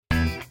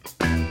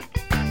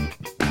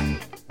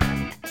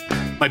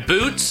My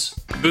boots,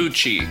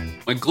 Gucci.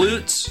 My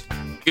glutes,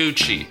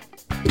 Gucci.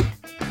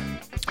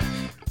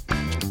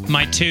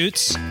 My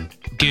toots,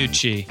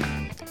 Gucci.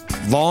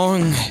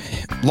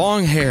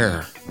 Long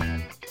hair.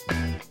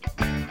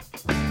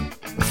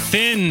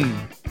 Thin,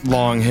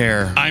 Long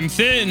hair. I'm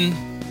thin.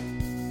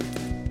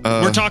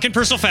 We're talking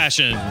personal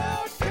fashion.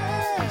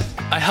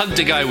 I hugged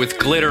a guy with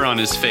glitter on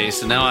his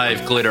face, and now I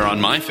have glitter on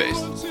my face.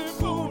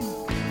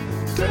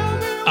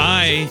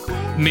 I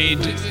made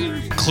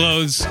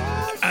clothes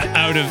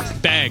out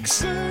of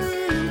bags.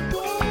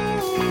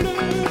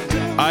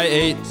 I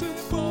ate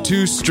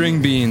 2 string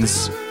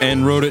beans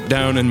and wrote it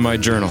down in my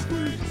journal.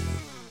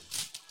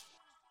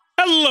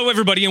 Hello,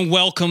 everybody, and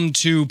welcome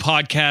to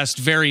Podcast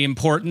Very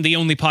Important, the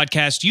only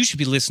podcast you should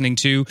be listening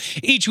to.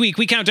 Each week,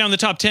 we count down the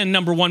top 10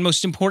 number one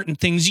most important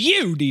things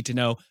you need to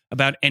know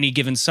about any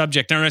given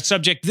subject. And our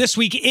subject this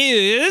week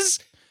is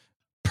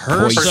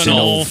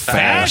personal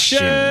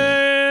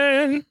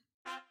fashion.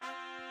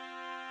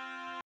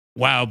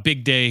 Wow,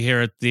 big day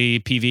here at the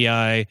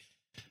PVI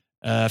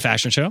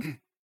fashion show.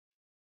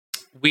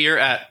 We are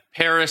at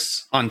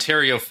Paris,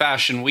 Ontario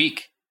Fashion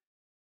Week.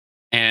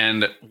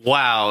 And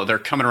wow, they're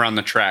coming around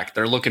the track.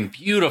 They're looking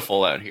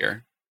beautiful out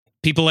here.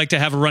 People like to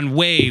have a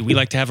runway. We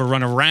like to have a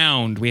run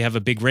around. We have a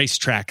big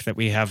racetrack that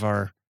we have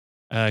our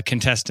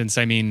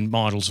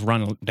models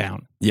run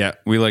down. Yeah,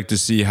 we like to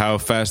see how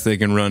fast they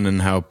can run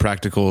and how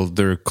practical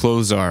their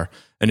clothes are.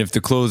 And if the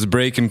clothes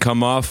break and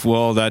come off,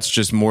 well, that's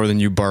just more than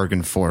you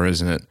bargained for,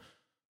 isn't it?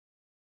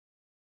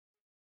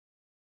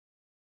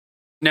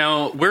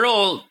 Now, we're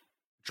all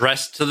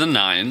dressed to the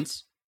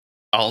nines.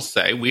 I'll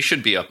say we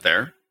should be up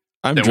there.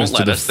 I'm they dressed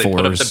won't let to us. the They put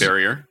up fours. the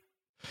barrier.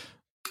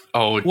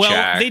 Oh, Well,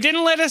 Jack. they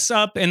didn't let us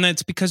up, and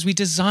that's because we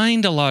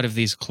designed a lot of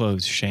these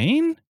clothes,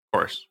 Shane. Of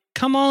course.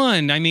 Come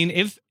on. I mean,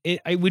 if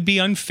it would be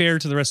unfair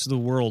to the rest of the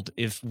world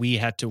if we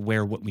had to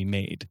wear what we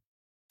made.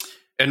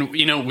 And,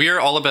 you know, we're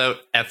all about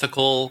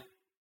ethical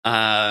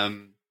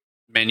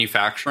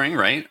manufacturing,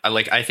 right?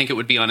 I think it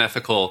would be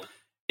unethical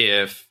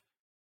if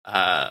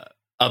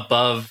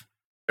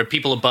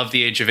people above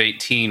the age of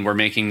 18 were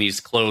making these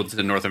clothes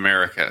in North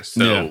America.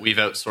 So we've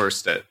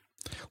outsourced it.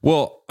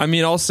 Well, I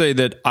mean, I'll say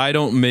that I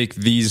don't make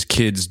these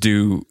kids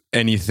do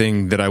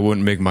anything that I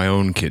wouldn't make my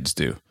own kids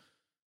do.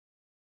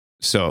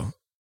 So,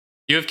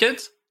 You have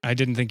kids? I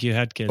didn't think you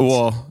had kids.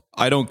 well,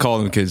 I don't call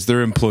them kids;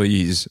 they're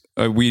employees.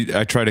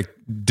 I try to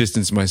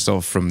distance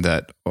myself from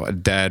that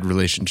dad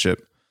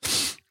relationship.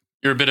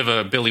 You're a bit of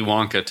a Billy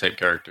Wonka type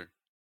character.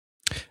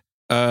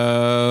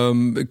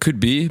 It could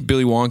be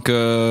Billy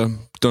Wonka.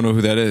 Don't know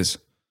who that is.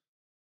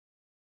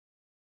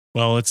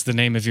 Well, it's the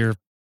name of your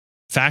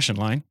fashion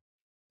line.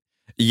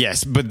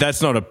 Yes, but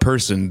that's not a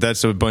person.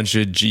 That's a bunch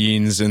of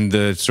jeans and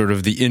the sort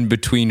of the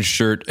in-between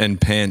shirt and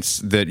pants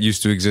that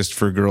used to exist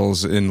for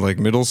girls in like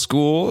middle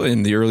school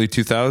in the early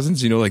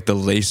 2000s. You know, like the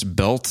lace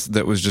belt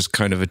that was just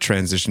kind of a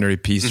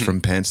transitionary piece from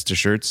pants to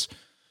shirts.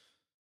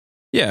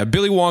 Yeah,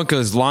 Billy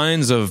Wonka's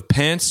lines of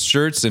pants,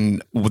 shirts,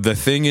 and the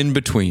thing in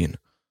between.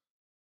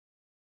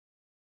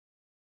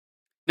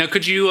 Now,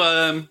 could you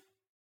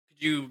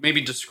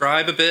maybe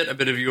describe a bit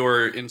of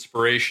your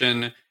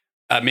inspiration,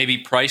 maybe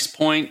price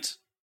point?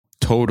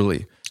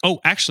 Totally. Oh,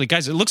 actually,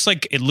 guys, it looks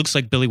like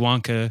Billy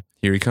Wonka.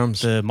 Here he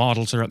comes. The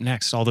models are up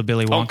next. All the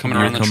Billy Wonka coming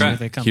around the models. track.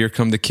 They come. Here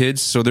come the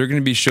kids. So they're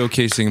going to be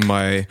showcasing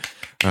my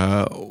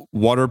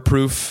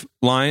waterproof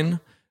line,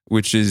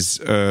 which is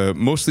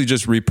mostly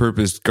just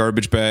repurposed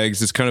garbage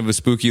bags. It's kind of a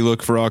spooky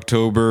look for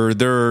October.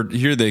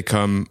 Here they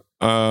come.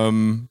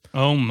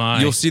 Oh my!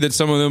 You'll see that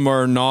some of them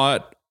are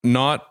not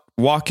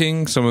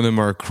walking. Some of them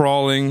are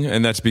crawling,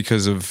 and that's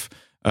because of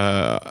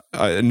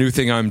a new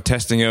thing I'm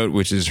testing out,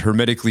 which is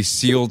hermetically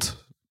sealed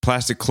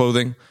plastic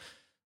clothing.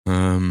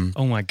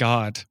 Oh my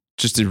God!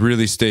 Just to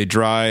really stay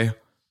dry.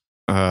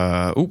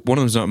 One of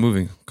them's not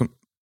moving.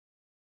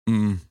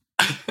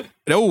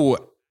 Oh,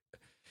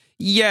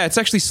 yeah, it's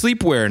actually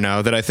sleepwear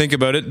now that I think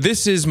about it.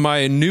 This is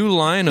my new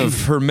line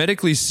of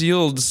hermetically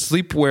sealed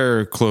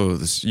sleepwear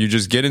clothes. You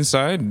just get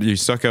inside, you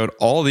suck out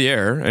all the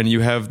air, and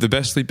you have the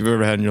best sleep you've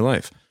ever had in your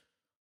life.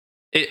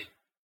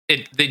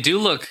 They do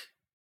look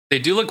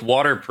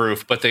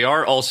waterproof, but they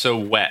are also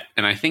wet,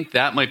 and I think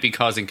that might be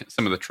causing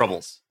some of the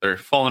troubles. They're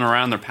falling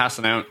around, they're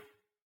passing out.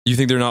 You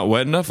think they're not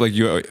wet enough? Like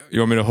you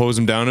want me to hose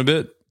them down a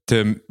bit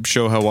to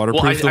show how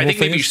waterproof Well, the whole I think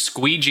thing maybe is?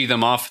 squeegee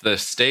them off the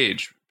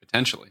stage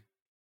potentially.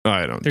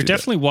 I don't. They're do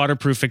definitely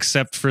waterproof,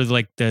 except for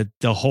like the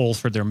hole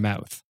for their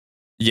mouth.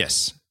 that.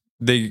 Yes,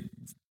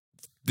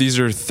 these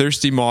are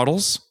thirsty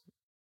models,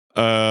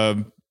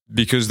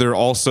 because they're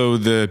also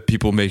the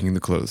people making the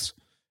clothes.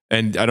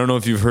 And I don't know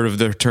if you've heard of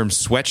the term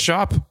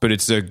sweatshop, but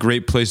it's a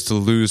great place to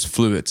lose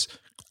fluids.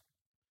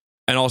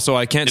 And also,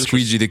 I can't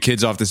squeegee the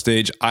kids off the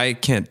stage. I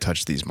can't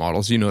touch these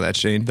models. You know that,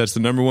 Shane. That's the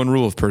number one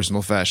rule of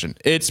personal fashion.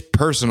 It's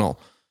personal.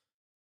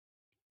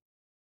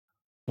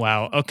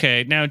 Wow.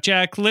 Okay. Now,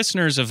 Jack,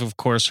 listeners have, of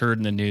course, heard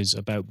in the news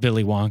about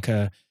Billy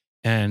Wonka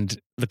and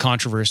the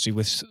controversy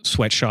with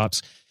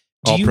sweatshops.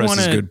 Do All you press want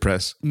is to good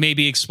press.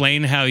 maybe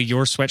explain how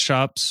your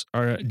sweatshops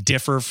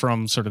differ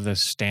from sort of the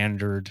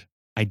standard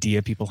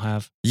idea people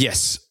have?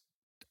 Yes.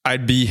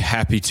 I'd be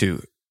happy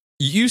to.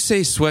 You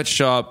say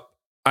sweatshop,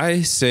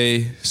 I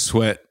say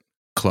sweat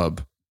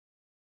club.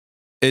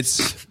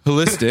 It's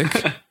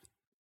holistic.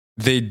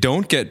 They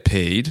don't get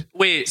paid.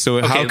 Wait.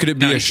 So how could it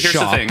be a here's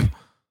shop? The thing.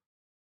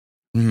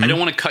 Mhm. I don't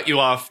want to cut you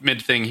off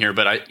mid-thing here,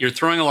 but you're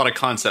throwing a lot of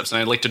concepts, and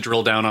I'd like to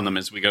drill down on them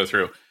as we go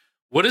through.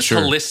 What does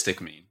Sure.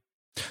 holistic mean?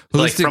 Holistic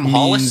Like from means-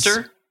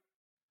 Hollister?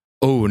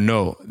 Oh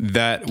no,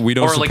 that we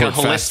don't Or like support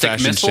a fast holistic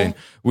fashion missile? chain.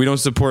 We don't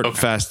support Okay.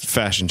 fast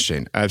fashion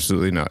chain.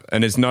 Absolutely not.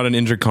 And it's not an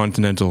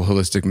intercontinental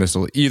holistic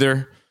missile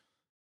either.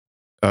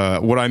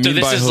 What I mean So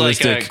this by is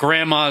holistic, like a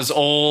grandma's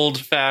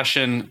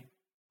old-fashioned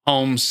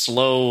home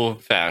slow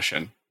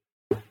fashion.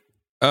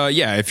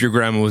 yeah, if your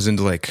grandma was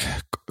into like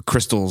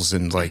crystals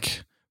and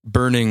like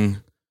burning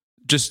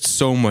just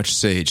so much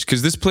sage,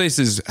 because this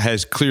place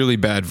has clearly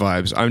bad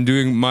vibes. I'm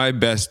doing my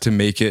best to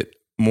make it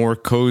more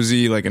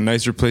cozy, like a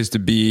nicer place to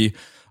be.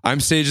 I'm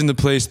saging the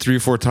place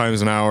 3-4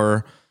 times an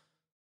hour.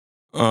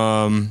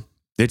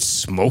 It's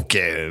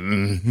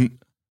smoking.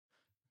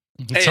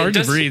 It's Hey, hard it to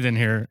does- breathe in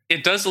here.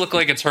 It does look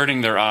like it's hurting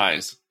their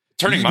eyes.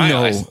 It's hurting my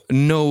eyes.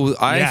 No,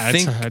 I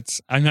think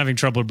I'm having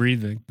trouble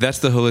breathing. that's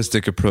the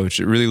holistic approach.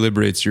 It really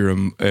liberates your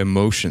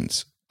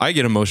emotions. I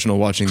get emotional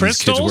watching these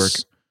kids work.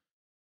 Crystals?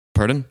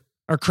 Pardon?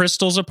 Are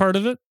crystals a part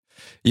of it?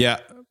 Yeah.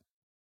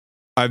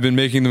 I've been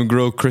making them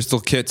grow crystal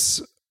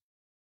kits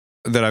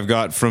that I've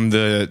got from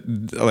the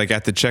like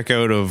at the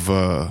checkout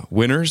of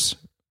Winners.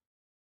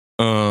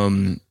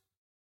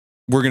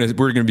 We're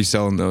gonna be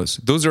selling those.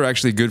 Those are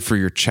actually good for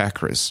your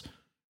chakras.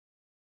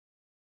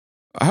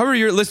 How are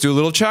your? Let's do a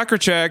little chakra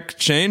check.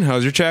 Shane,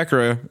 how's your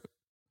chakra?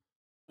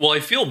 Well, I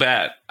feel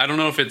bad. I don't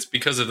know if it's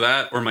because of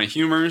that or my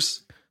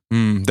humors. That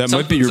might be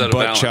Something's your out of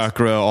butt balance.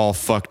 chakra all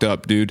fucked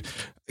up, dude.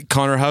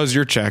 Connor, how's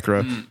your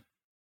chakra?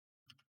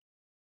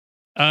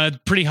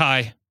 Pretty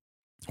high.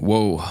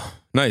 Whoa.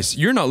 Nice.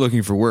 You're not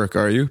looking for work,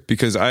 are you?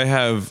 Because I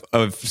have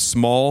a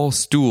small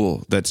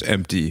stool that's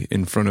empty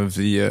in front of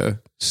the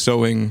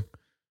sewing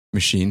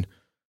machine.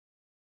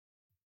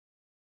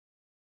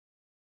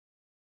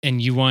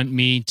 And you want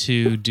me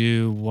to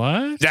do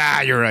what?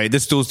 Ah, you're right.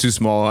 This stool's too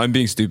small. I'm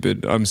being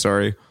stupid. I'm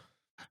sorry.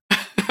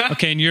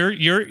 Okay, and your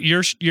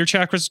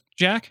chakras,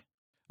 Jack?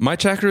 My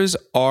chakras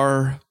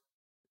are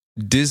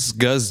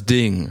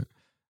disgusting.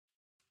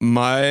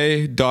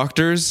 My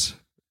doctors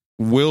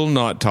will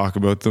not talk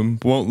about them,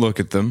 won't look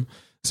at them.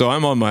 So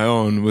I'm on my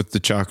own with the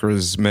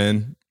chakras,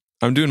 man.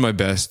 I'm doing my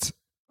best.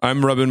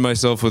 I'm rubbing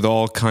myself with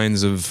all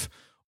kinds of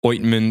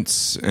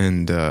ointments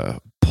and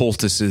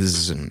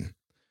poultices and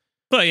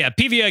Well, yeah,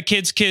 PVI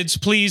kids,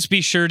 please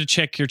be sure to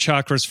check your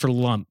chakras for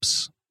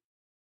lumps.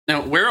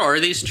 Now, where are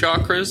these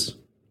chakras?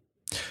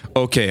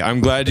 Okay, I'm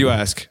glad you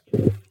asked.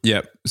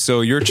 Yep. So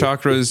your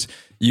chakras,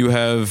 you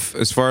have,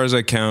 as far as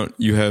I count,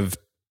 you have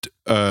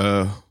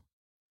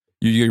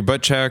your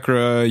butt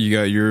chakra, you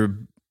got your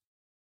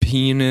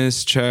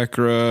penis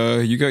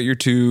chakra, you got your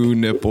 2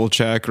 nipple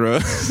chakra,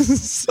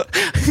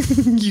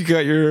 you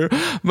got your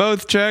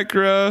mouth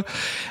chakra,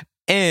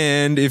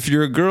 and if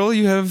you're a girl,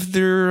 you have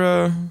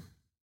their,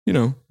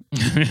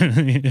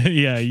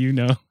 Yeah, you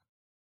know.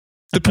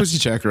 the pussy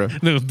chakra.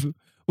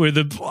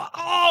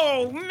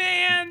 Oh,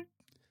 man.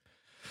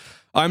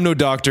 I'm no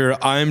doctor.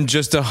 I'm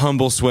just a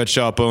humble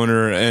sweatshop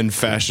owner and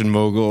fashion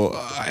mogul.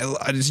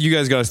 You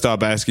guys got to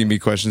stop asking me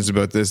questions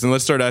about this, and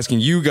let's start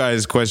asking you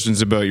guys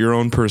questions about your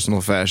own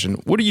personal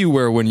fashion. What do you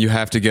wear when you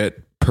have to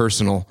get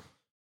personal?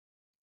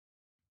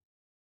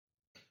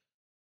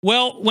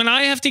 Well, when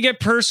I have to get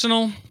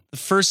personal, the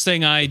first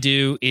thing I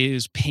do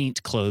is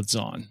paint clothes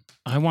on.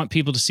 I want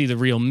people to see the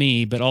real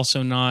me, but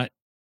also not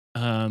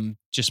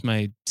just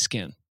my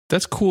skin.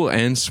 That's cool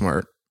and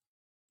smart.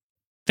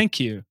 Thank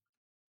you.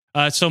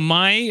 So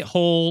my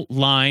whole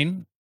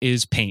line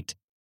is paint.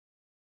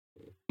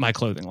 My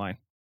clothing line.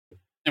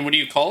 And what do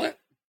you call it?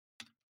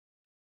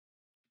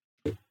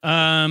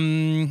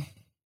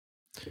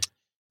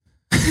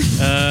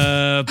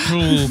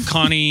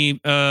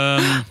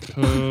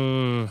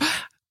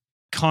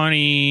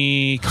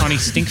 Connie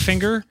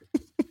Stinkfinger.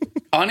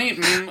 Connie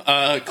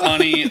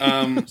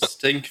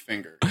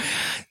Stinkfinger.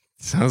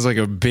 Sounds like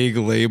a big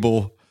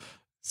label.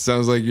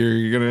 Sounds like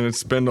you're going to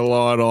spend a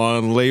lot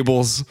on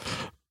labels.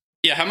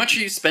 Yeah, how much are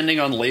you spending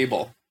on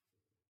label?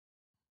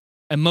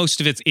 And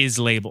most of it is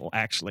label,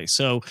 actually.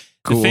 So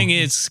Cool. the thing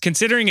is,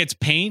 considering it's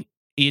paint,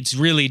 it's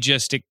really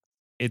just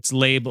it's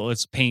label,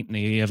 it's paint, and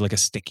you have like a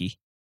sticky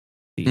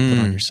that you put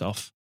on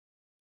yourself.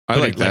 I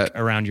Put like it, that.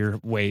 around your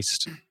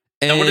waist.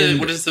 Now, And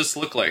what does this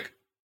look like?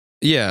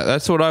 yeah,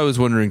 that's what I was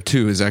wondering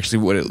too, is actually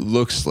what it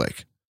looks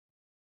like.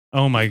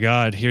 Oh my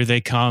God, here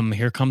they come.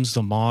 Here comes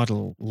the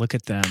model. Look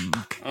at them.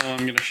 Oh, I'm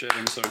going to shit.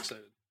 I'm so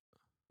excited.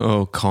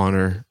 Oh,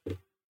 Connor.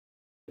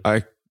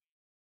 I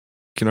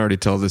can already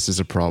tell this is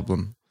a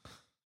problem.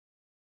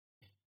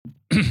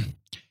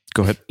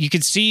 Go ahead. You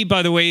can see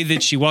by the way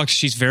that she walks,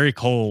 she's very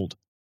cold.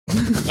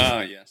 Oh,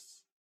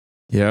 yes.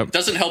 Yep. It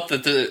doesn't help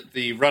that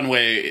the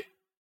runway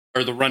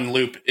or the run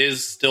loop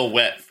is still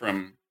wet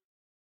from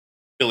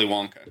Willy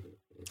Wonka.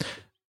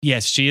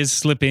 Yes, she is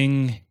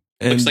slipping.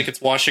 And Looks like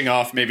it's washing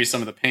off maybe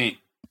some of the paint.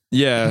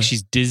 Yeah.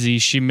 She's dizzy.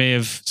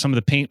 Some of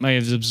the paint may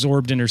have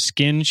absorbed in her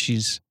skin.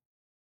 She's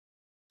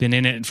been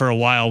in it for a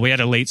while. We had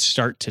a late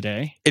start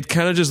today. It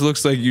kind of just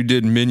looks like you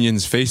did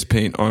Minions face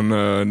paint on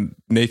a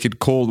naked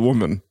cold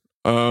woman.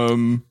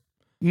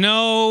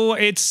 No,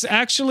 it's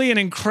actually an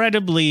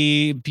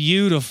incredibly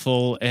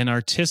beautiful and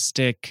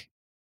artistic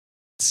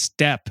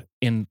step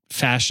in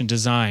fashion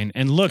design.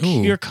 And look,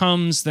 Ooh. Here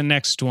comes the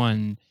next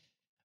one.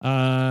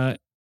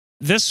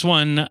 This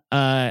one,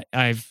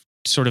 I've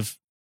sort of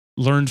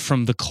learned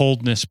from the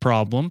coldness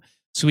problem.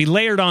 So we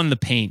layered on the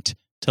paint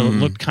to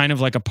look kind of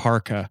like a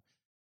parka.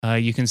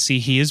 You can see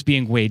he is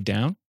being weighed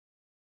down.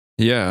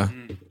 Yeah.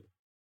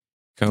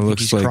 Kind of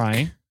looks like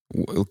crying.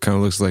 Kind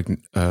of looks like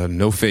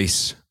No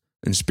Face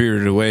and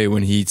Spirited Away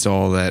when he eats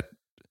all that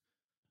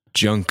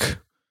junk.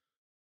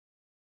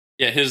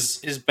 Yeah,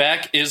 his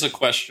back is a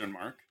question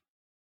mark.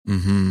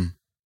 Mm-hmm.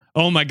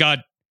 Oh my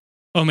God,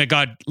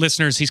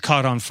 listeners, he's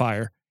caught on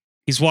fire.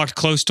 He's walked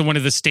close to one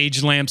of the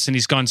stage lamps and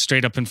he's gone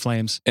straight up in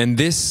flames. And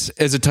this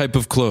is a type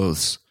of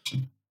clothes.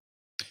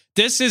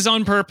 This is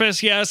on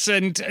purpose, yes,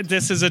 and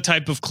this is a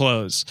type of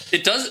clothes.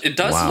 It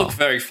does Wow. look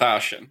very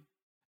fashion.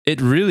 It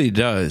really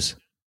does.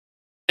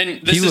 And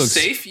this is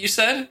safe, you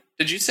said?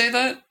 Did you say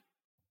that?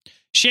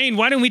 Shane,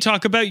 why don't we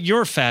talk about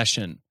your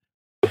fashion?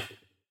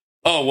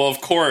 Oh, well,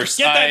 of course.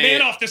 Get that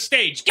man off the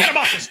stage. Get him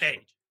off the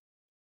stage.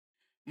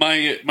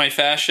 My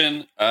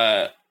fashion,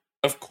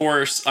 of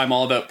course, I'm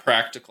all about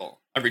practical.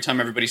 Every time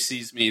everybody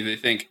sees me, they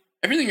think,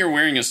 everything you're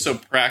wearing is so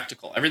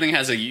practical. Everything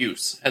has a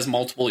use, has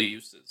multiple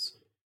uses.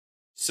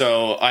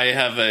 So I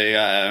have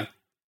a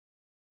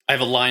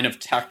line of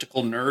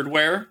tactical nerd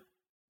wear.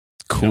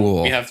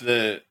 Cool. You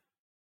know,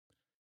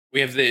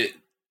 we have the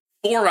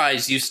four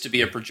eyes used to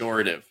be a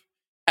pejorative.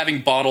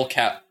 Having bottle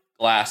cap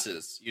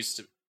glasses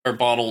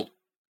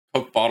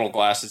Coke bottle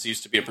glasses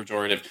used to be a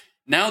pejorative.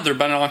 Now they're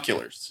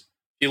binoculars.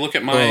 If you look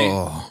at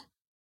my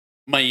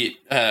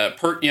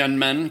pert young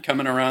men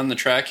coming around the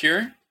track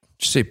here.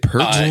 Did you say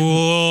pert?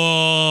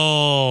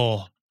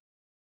 Whoa.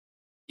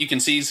 You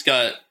can see he's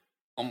got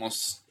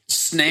almost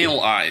snail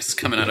eyes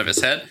coming out of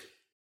his head.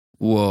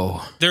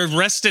 Whoa. They're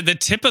rested. The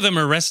tip of them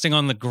are resting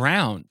on the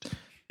ground.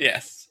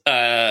 Yes.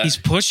 He's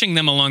pushing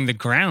them along the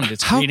ground.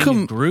 It's How creating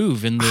come- a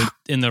groove in the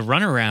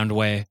runaround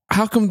way.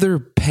 How come their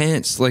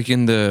pants, like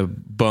in the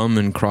bum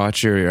and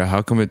crotch area,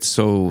 how come it's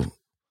so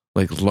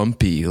like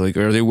lumpy? Like,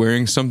 are they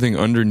wearing something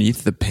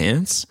underneath the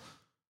pants?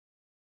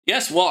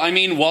 Yes. Well, I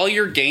mean, while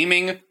you're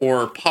gaming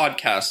or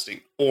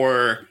podcasting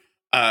or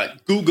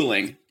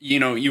Googling,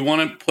 you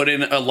want to put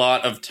in a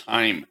lot of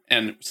time,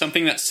 and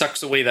something that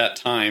sucks away that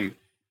time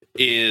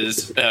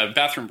is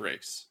bathroom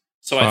breaks.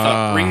 So I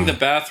thought, bring the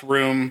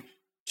bathroom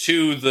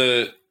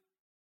to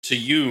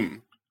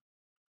Yum.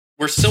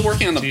 We're still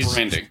working on the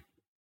branding.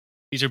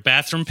 These are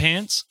bathroom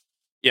pants?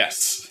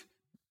 Yes.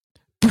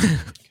 Okay.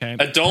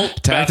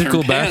 Adult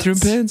Tactical bathroom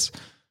pants?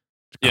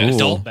 Yeah, Cool.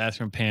 Adult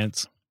bathroom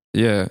pants.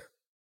 Yeah.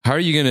 How are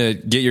you going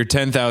to get your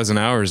 10,000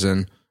 hours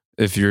in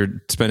if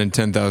you're spending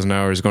 10,000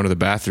 hours going to the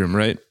bathroom,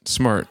 right?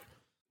 Smart.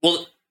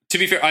 Well, to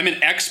be fair, I'm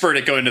an expert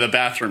at going to the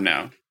bathroom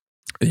now.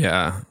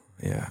 Yeah.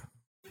 Yeah.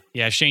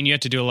 Yeah, Shane, you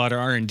had to do a lot of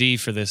R&D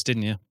for this,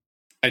 didn't you?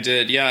 I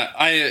did, yeah.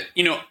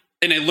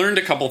 And I learned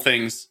a couple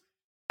things.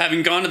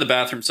 Having gone to the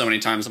bathroom so many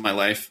times in my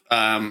life,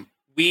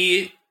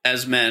 we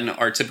as men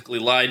are typically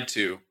lied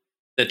to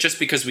that just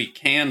because we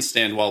can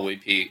stand while we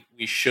pee,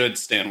 we should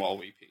stand while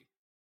we pee.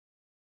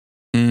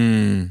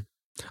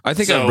 I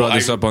think I brought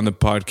this up on the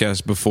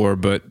podcast before,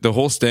 but the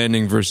whole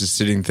standing versus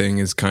sitting thing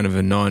is kind of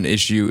a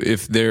non-issue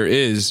if there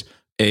is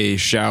a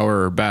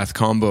shower or bath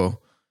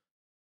combo,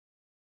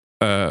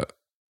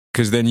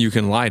 because then you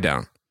can lie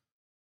down.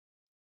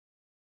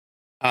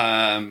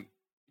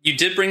 You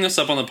did bring this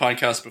up on the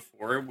podcast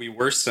before. We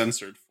were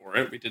censored for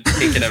it. We did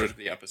take it out of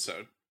the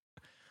episode.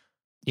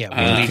 Yeah,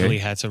 we legally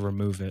had to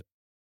remove it.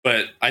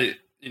 But the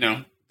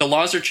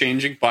laws are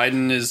changing.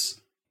 Biden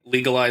is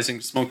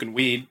legalizing smoking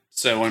weed,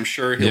 so I'm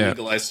sure he'll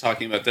legalize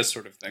talking about this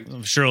sort of thing.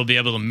 I'm sure he'll be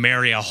able to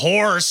marry a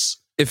horse.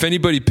 If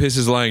anybody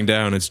pisses lying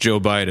down, it's Joe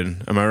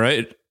Biden. Am I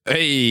right?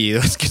 Hey,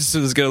 let's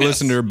get a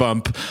listener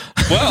bump.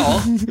 Well,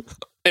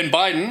 and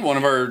Biden, one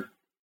of our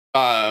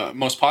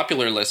most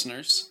popular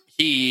listeners,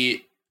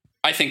 he,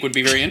 I think, would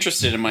be very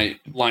interested in my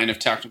line of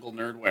tactical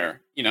nerdwear.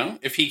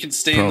 If he can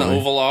stay in the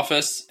Oval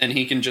Office and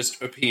he can just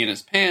pee in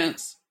his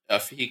pants,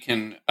 if he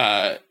can,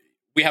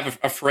 we have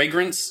a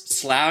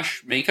fragrance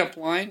 / makeup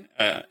line.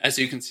 As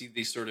you can see,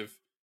 these sort of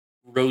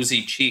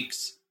rosy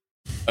cheeks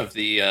of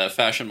the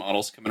fashion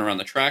models coming around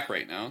the track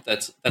right now.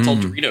 That's all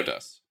Dorito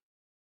dust.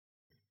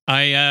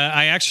 I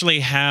actually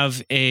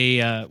have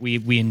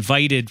we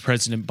invited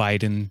President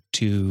Biden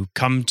to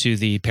come to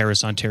the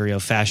Paris, Ontario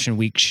Fashion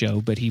Week show,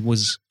 but he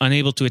was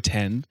unable to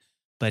attend.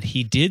 But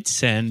he did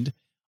send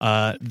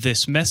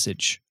this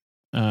message.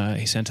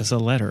 He sent us a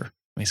letter.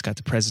 He's got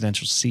the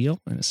presidential seal,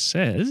 and it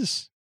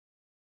says,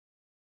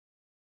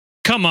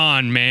 "Come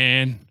on,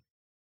 man."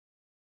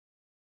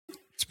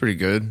 It's pretty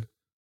good.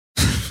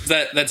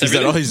 That's Is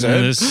that all he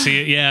said?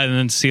 And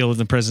then seal of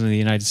the president of the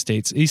United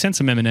States. He sent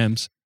some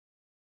M&Ms.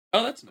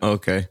 Oh, that's nice.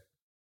 Okay.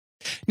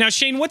 Now,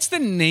 Shane, what's the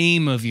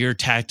name of your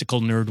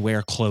tactical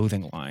nerdwear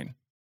clothing line?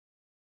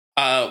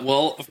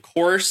 Well, of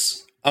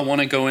course, I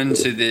want to go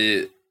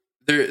into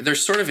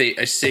there's sort of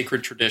a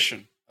sacred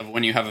tradition of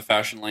when you have a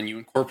fashion line, you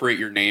incorporate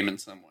your name in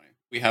some way.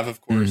 We have,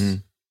 of course,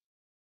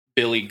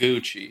 Billy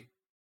Gucci.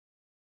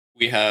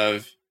 We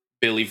have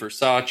Billy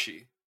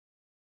Versace.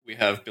 We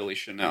have Billy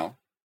Chanel.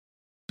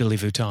 Billy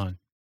Vuitton.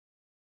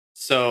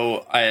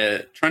 So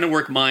trying to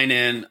work mine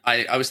in,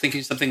 I was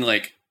thinking something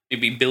like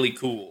maybe Billy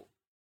Cool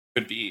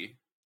could be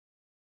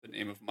the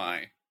name of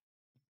my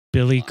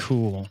Billy line.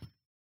 Cool.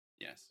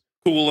 Yes.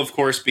 Cool, of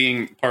course,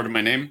 being part of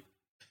my name.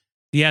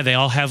 Yeah, they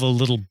all have a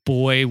little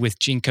boy with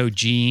Jinko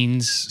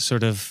jeans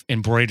sort of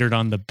embroidered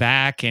on the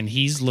back, and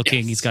he's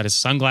looking, he's got his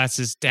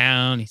sunglasses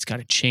down, he's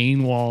got a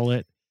chain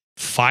wallet,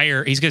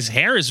 fire. His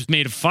hair is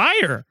made of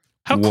fire.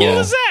 How cool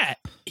is that?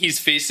 He's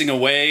facing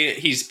away.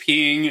 He's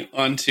peeing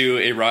onto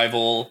a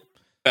rival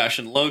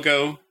fashion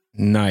logo.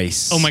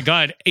 Nice. Oh my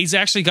God. He's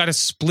actually got a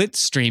split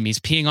stream. He's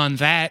peeing on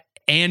that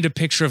and a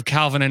picture of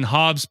Calvin and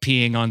Hobbes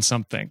peeing on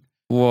something.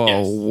 Whoa,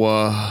 Yes.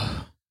 whoa.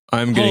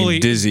 I'm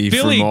getting dizzy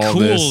Billy from all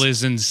Cool this.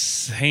 is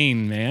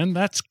insane, man.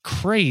 That's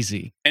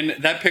crazy. And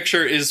that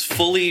picture is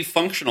fully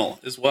functional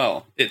as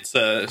well. It's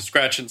a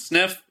scratch and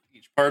sniff,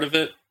 each part of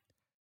it.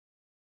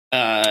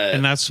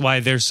 And that's why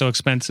they're so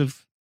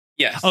expensive.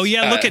 Yes. Oh,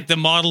 yeah. Look at the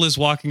model is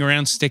walking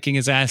around sticking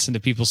his ass into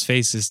people's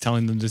faces,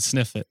 telling them to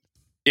sniff it.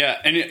 Yeah.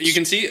 And you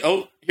can see,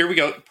 oh, here we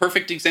go.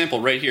 Perfect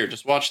example right here.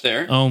 Just watch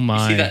there. Oh,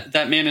 my. You see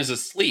that man is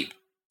asleep.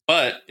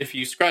 But if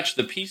you scratch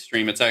the pee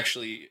stream, it's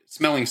actually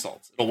smelling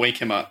salts. It'll wake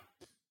him up.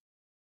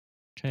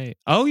 Okay.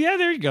 Oh, yeah.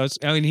 There he goes.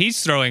 I mean,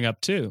 he's throwing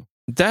up, too.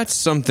 That's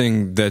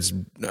something that's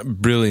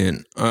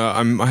brilliant.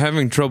 I'm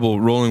having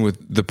trouble rolling with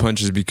the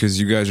punches because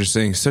you guys are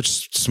saying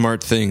such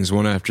smart things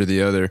one after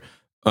the other.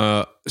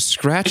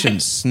 Scratch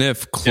and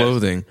sniff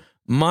clothing. Yes.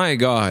 My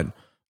God,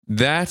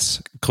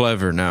 that's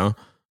clever now.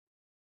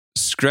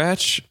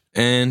 Scratch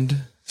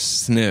and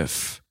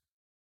sniff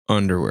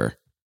underwear.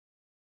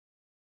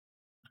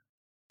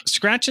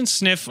 Scratch and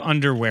sniff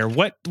underwear.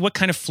 What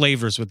kind of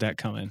flavors would that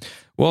come in?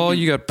 Well,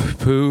 you got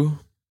poo.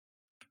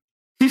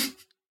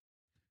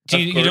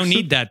 You don't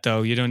need that,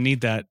 though. You don't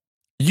need that.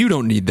 You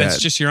don't need that.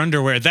 That's just your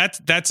underwear.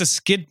 That's a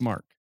skid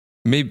mark.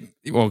 Maybe.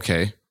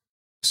 Okay.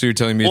 So you're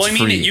telling me it's free.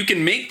 Well, I mean, you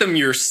can make them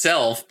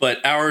yourself,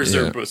 but ours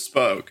are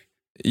bespoke.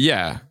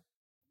 Yeah.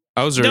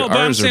 Ours but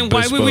I'm saying,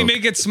 why bespoke. would we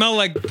make it smell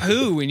like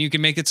poo and you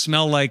can make it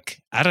smell like,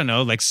 I don't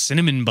know, like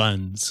cinnamon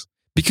buns?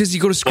 Because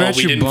you go to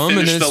scratch your bum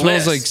and then it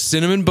smells like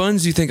cinnamon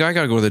buns. You think, I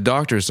got to go to the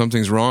doctor.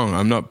 Something's wrong.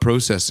 I'm not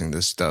processing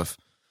this stuff.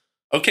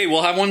 Okay,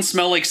 we'll have one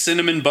smell like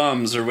cinnamon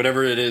bums or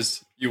whatever it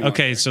is you want.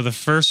 Okay, so the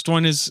first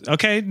one is...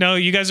 Okay, no,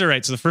 you guys are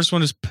right. So the first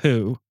one is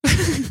poo.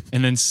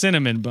 And then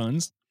cinnamon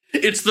buns.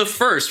 It's the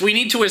first. We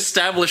need to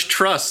establish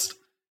trust.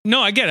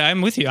 No, I get it.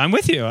 I'm with you. I'm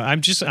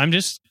just asking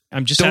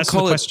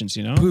the questions,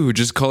 you know? Poo,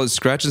 just call it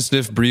Scratch and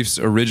Sniff Brief's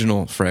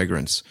original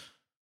fragrance.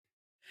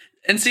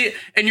 And see,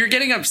 and you're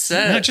getting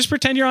upset. No, just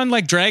pretend you're on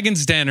like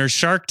Dragon's Den or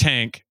Shark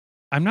Tank.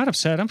 I'm not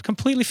upset. I'm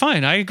completely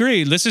fine. I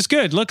agree. This is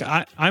good. Look,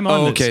 I'm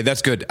on this. Okay,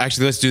 that's good.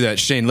 Actually, let's do that.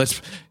 Shane,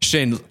 let's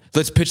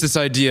pitch this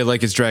idea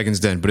like it's Dragon's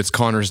Den, but it's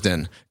Connor's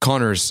Den.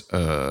 Connor's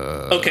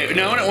okay,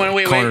 no,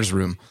 wait. Connor's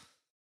room.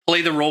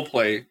 Play the role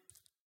play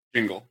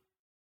jingle.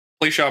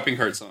 Play Shopping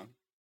Cart song.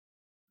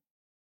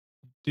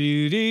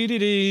 Do do do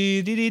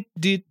do do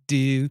do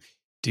do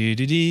do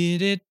do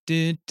do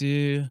do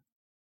do.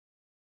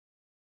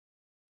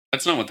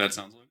 That's not what that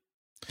sounds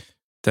like.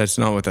 That's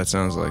not what that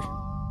sounds like.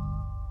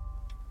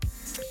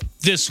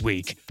 This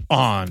week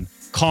on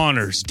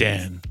Connor's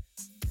Den.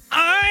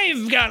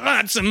 I've got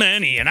lots of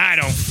money and I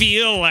don't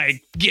feel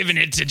like giving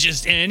it to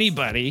just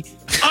anybody.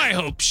 I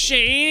hope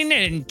Shane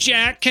and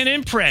Jack can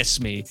impress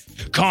me.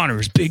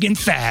 Connor's big and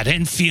fat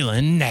and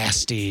feeling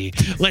nasty.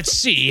 Let's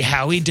see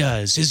how he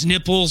does. His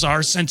nipples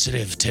are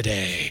sensitive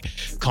today.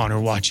 Connor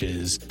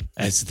watches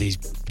as these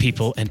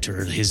people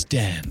enter his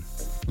den.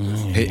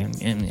 Hey.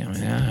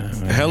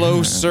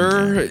 Hello,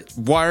 sir.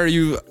 Why are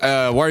you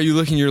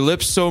licking your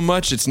lips so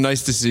much? It's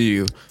nice to see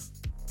you.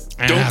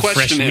 Don't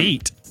question him.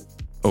 Meat.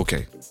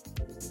 Okay.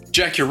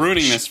 Jack, you're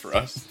ruining this for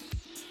us.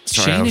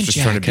 Sorry, Shane I was and just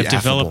Jack trying to be have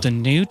developed affable.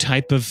 a new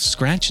type of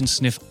scratch and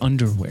sniff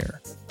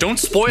underwear. Don't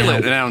spoil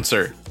it,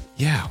 announcer.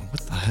 Yeah,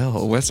 what the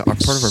hell? That's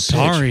part of our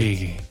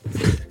pitch.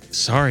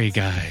 Sorry,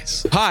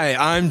 guys. Hi,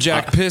 I'm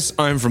Jack Piss.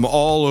 I'm from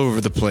all over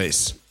the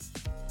place.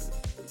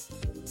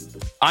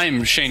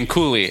 I'm Shane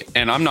Cooley,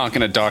 and I'm not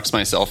going to dox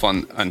myself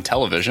on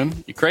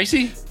television. You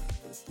crazy?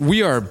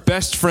 We are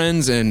best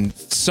friends, and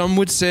some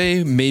would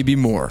say maybe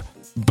more.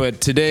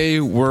 But today,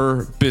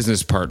 we're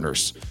business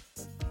partners.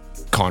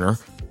 Connor.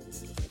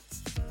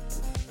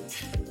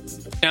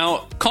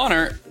 Now,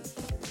 Connor,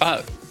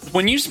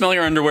 when you smell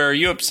your underwear, are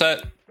you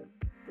upset?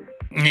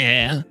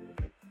 Yeah.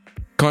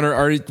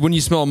 Connor, when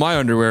you smell my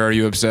underwear, are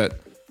you upset?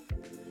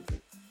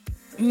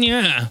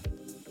 Yeah.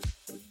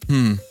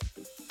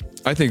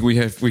 I think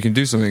we can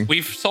do something.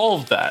 We've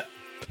solved that.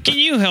 Can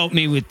you help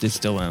me with this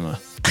dilemma?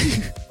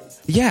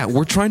 Yeah,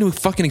 we're trying to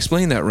fucking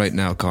explain that right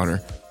now,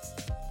 Connor.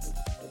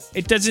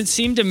 It doesn't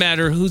seem to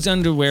matter whose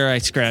underwear I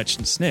scratch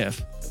and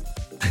sniff.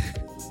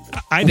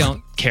 I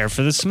don't care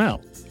for the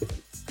smell.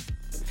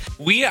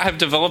 We have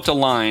developed a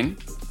line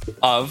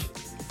of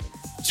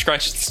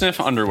scratch and sniff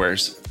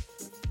underwears.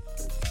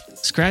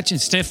 Scratch and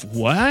sniff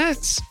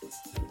what?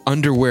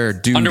 Underwear,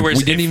 dude. Underwears.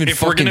 We didn't even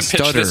if we're fucking gonna pitch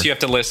stutter. this, you have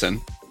to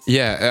listen.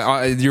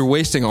 Yeah, you're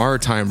wasting our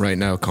time right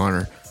now,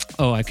 Connor.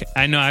 Oh,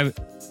 I know.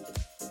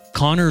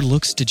 Connor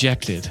looks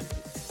dejected.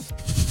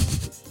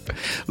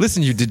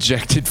 Listen, you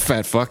dejected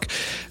fat fuck.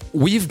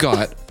 We've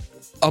got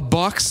a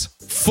box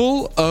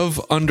full of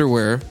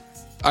underwear.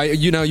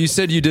 You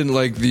said you didn't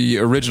like the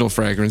original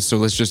fragrance, so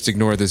let's just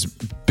ignore this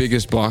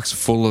biggest box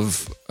full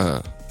of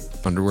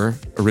underwear,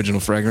 original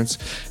fragrance.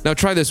 Now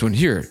try this one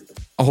here.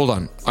 Oh, hold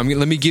on.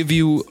 Let me give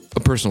you a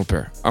personal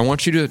pair. I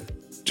want you to.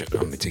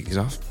 Let me take these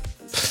off.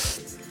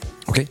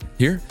 Okay,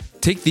 here.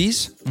 Take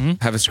these.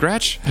 Have a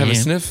scratch. Have a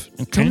sniff.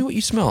 Okay. Tell me what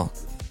you smell.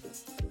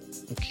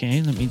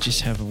 Okay, let me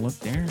just have a look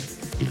there.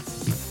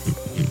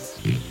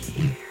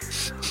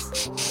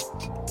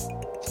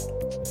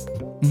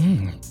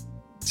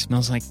 It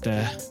smells like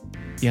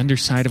the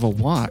underside of a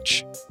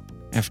watch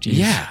after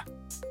you've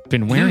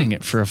been wearing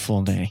it for a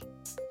full day.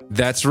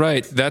 That's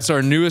right. That's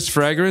our newest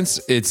fragrance.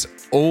 It's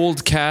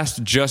old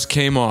cast just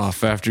came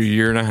off after a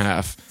year and a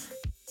half.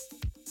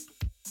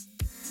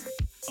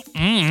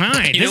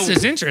 Right. This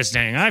is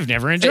interesting. I've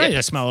never enjoyed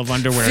the smell of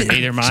underwear,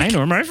 neither mine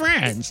or my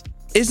friends.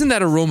 Isn't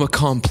that aroma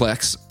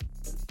complex?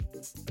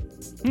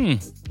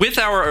 With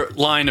our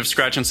line of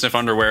scratch and sniff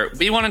underwear,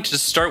 we wanted to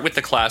start with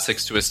the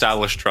classics to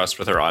establish trust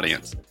with our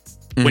audience.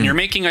 When you're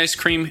making ice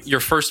cream, your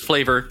first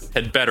flavor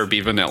had better be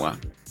vanilla.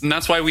 And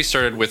that's why we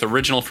started with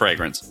original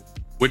fragrance,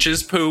 which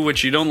is poo,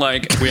 which you don't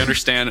like. We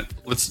understand.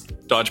 Let's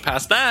dodge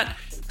past that.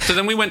 So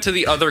then we went to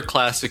the other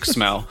classic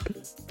smell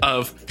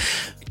of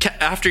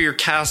after your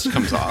cast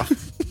comes off.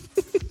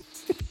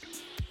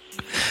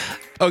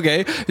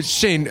 Okay,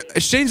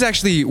 Shane's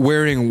actually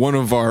wearing one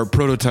of our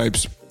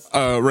prototypes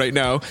right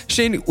now.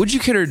 Shane, would you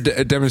care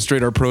to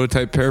demonstrate our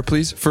prototype pair,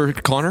 please, for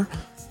Connor?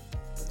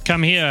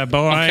 Come here,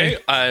 boy. Okay,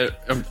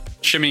 I'm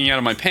shimmying out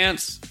of my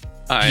pants.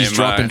 He's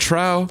dropping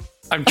trow.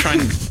 I'm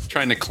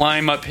trying to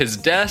climb up his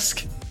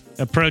desk.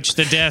 Approach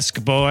the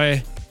desk,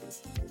 boy.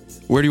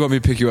 Where do you want me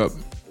to pick you up?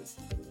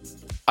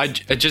 I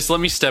just let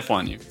me step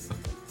on you.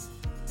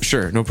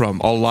 Sure, no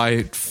problem. I'll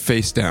lie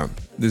face down.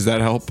 Does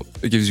that help?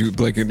 It gives you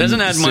like a doesn't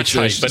add much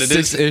height, but it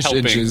is 6-ish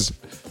helping. inches.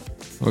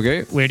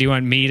 Okay, Where do you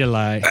want me to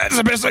lie? that's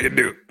the best I can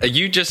do.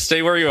 You just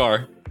stay where you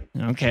are.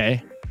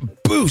 Okay.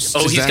 Boost.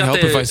 Oh, Does he's that got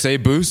help the- if I say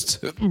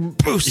boost?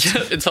 Boost.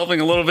 Yeah, it's helping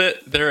a little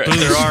bit. There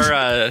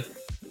are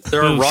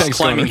rock Thanks,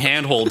 climbing Connor.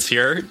 handholds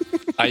here.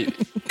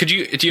 Do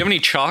you have any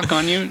chalk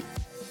on you,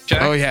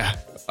 Jack? Oh yeah,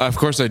 of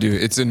course I do.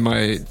 It's in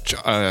my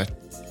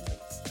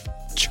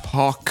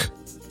chalk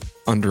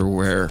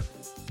underwear.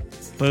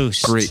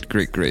 Boost.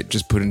 Great.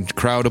 Just put in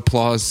crowd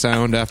applause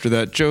sound after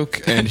that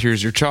joke, and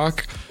here's your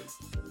chalk.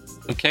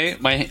 Okay,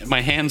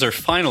 my hands are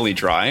finally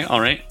dry.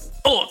 All right.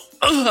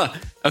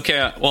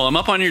 Okay. Well, I'm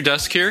up on your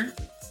desk here,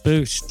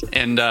 Boost.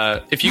 and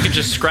if you could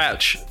just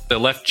scratch the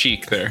left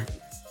cheek there.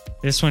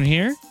 This one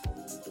here?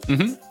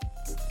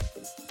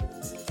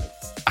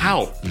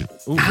 Ow!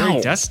 Ooh, Ow.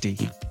 very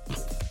dusty.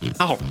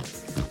 Ow!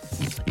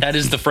 That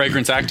is the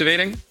fragrance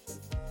activating.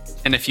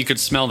 And if you could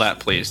smell that,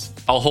 please.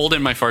 I'll hold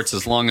in my farts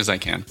as long as I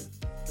can.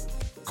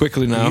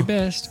 Quickly Do now. your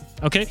best.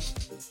 Okay.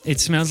 It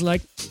smells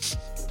like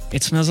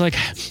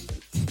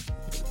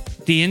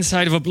the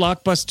inside of a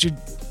Blockbuster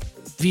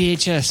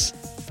VHS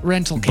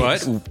rental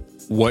case. But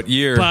what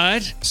year?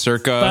 But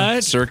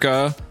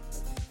Circa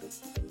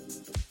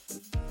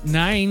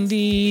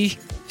 90.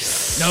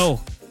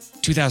 No.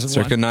 2001.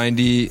 circa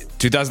 90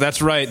 2000.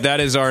 That's right. That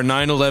is our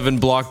 9/11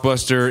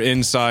 Blockbuster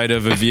inside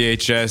of a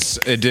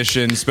VHS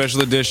edition,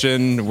 special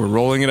edition. We're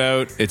rolling it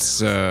out.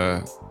 It's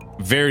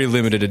very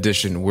limited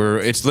edition.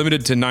 It's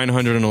limited to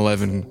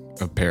 911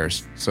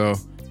 pairs. So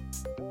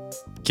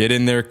get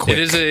in there quick.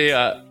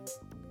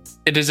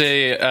 It is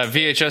a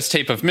VHS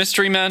tape of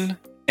Mystery Men,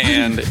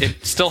 and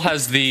it still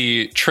has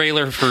the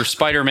trailer for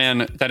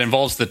Spider-Man that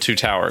involves the two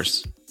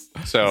towers.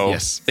 So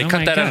Yes. they Oh cut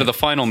my that out God. of the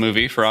final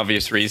movie for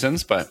obvious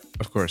reasons, but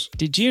Of course.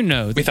 Did you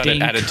know we that thought it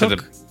Dane added Cook, to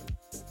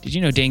the. Did you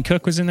know Dane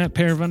Cook was in that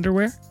pair of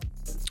underwear?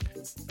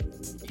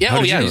 Yeah, How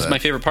did you know he's that? my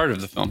favorite part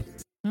of the film.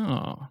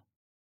 Oh.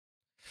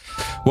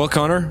 Well,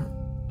 Connor,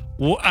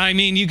 Well, I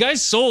mean, you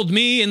guys sold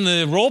me in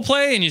the role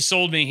play and you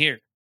sold me here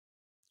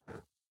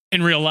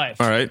in real life.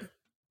 all right.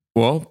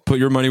 Well, put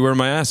your money where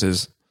my ass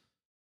is.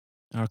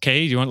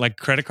 Okay. You want like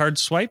credit card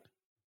swipe?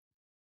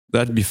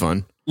 That'd be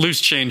fun. Loose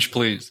change,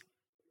 please.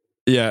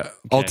 Yeah,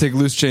 I'll Okay. take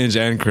loose change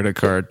and credit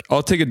card.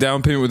 I'll take a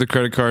down payment with a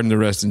credit card and the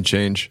rest in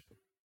change.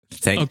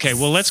 Thanks. Okay.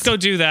 Well, let's go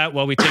do that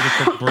while we take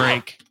a quick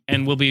break.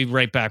 And we'll be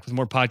right back with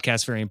more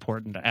podcasts very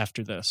important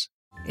after this.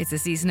 It's a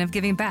season of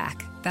giving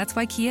back. That's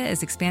why Kia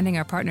is expanding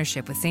our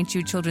partnership with St.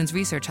 Jude Children's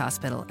Research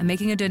Hospital and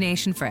making a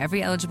donation for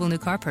every eligible new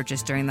car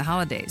purchase during the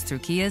holidays through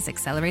Kia's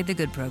Accelerate the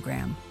Good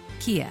program.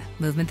 Kia,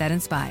 movement that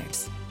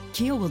inspires.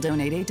 Kia will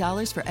donate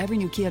 $8 for every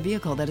new Kia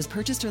vehicle that is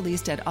purchased or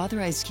leased at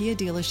authorized Kia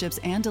dealerships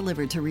and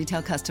delivered to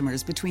retail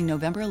customers between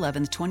November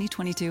 11th,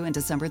 2022 and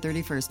December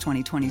 31st,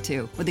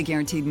 2022, with a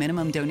guaranteed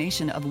minimum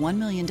donation of $1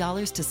 million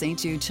to St.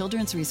 Jude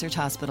Children's Research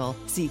Hospital.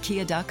 See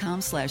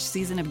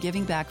kia.com/season of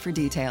giving back for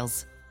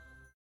details.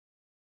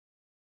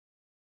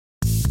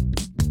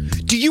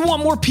 Do you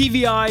want more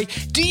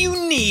PVI? Do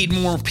you need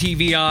more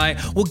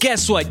PVI? Well,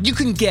 guess what? You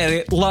can get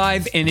it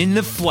live and in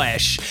the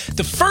flesh.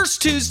 The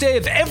first Tuesday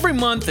of every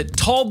month at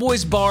Tall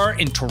Boys Bar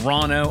in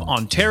Toronto,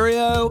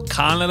 Ontario,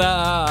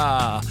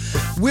 Canada.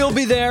 We'll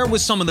be there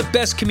with some of the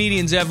best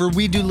comedians ever.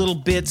 We do little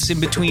bits in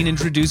between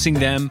introducing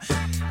them.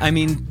 I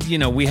mean, you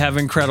know, we have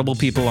incredible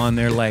people on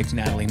there like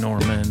Natalie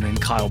Norman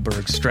and Kyle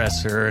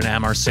Berg-Stresser and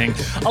Amar Singh.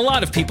 A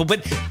lot of people,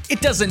 but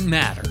it doesn't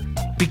matter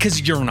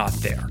because you're not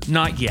there.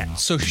 Not yet.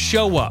 So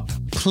show up,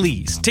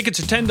 please. Tickets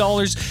are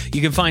 $10.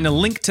 You can find a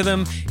link to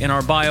them in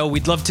our bio.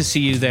 We'd love to see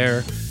you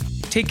there.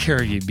 Take care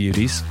of you,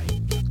 beauties.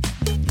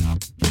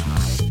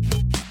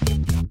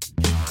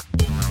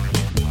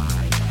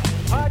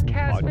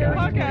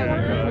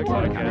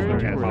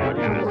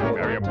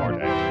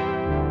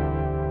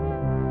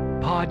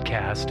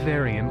 Podcast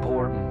very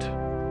important.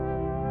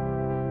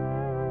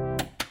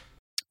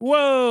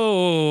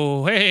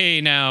 Whoa! Hey,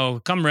 now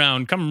come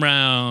round.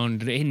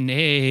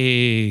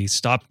 Hey,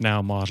 stop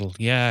now, model.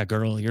 Yeah,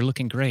 girl, you're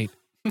looking great.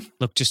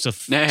 Look, just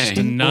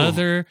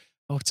another.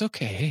 Oh, it's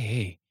okay.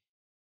 Hey.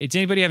 Does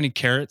anybody have any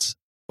carrots?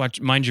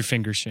 Mind your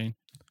fingers, Shane.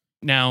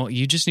 Now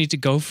you just need to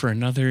go for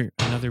another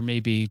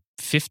maybe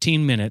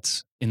 15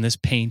 minutes in this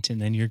paint, and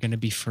then you're going to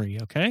be free.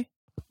 Okay?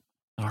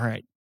 All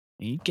right.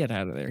 You get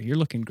out of there. You're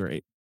looking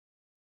great.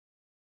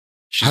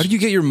 How do you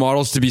get your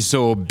models to be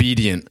so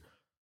obedient?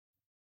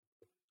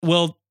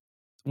 Well,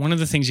 one of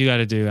the things you got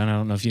to do, and I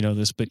don't know if you know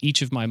this, but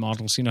each of my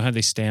models, you know how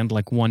they stand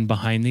like one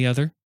behind the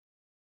other?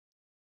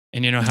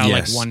 And you know how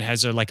like one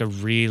has a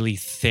really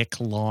thick,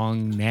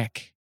 long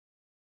neck?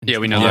 Yeah,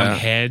 we know long that.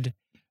 Head,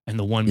 and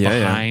the one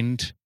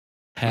behind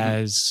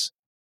has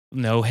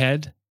no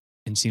head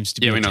and seems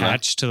to be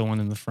attached to the one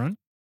in the front?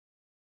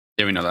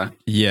 Yeah, we know that.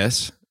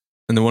 Yes.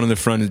 And the one in the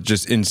front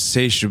just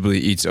insatiably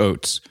eats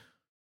oats.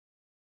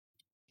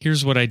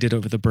 Here's what I did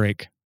over the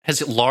break.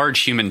 Has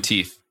large human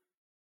teeth.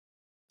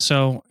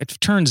 So it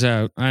turns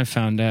out, I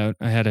found out,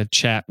 I had a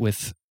chat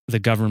with the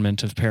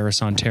government of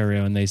Paris,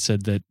 Ontario, and they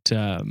said that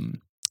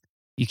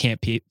you can't...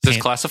 Is this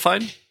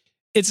classified?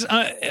 It's,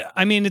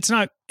 I mean, it's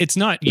not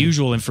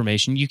usual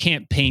information. You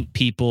can't paint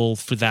people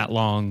for that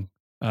long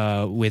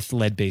with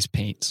lead-based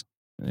paints.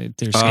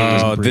 Their skin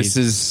doesn't breathe.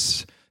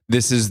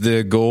 This is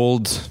the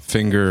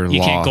Goldfinger law.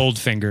 You can't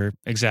Goldfinger,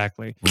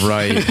 exactly.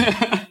 Right.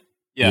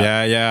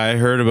 Yeah, I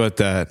heard about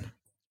that.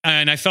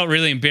 And I felt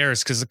really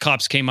embarrassed because the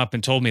cops came up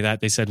and told me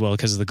that. They said, well,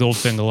 because of the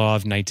Goldfinger law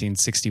of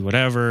 1960,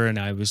 whatever. And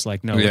I was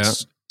like, no,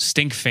 it's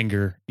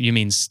Stinkfinger. You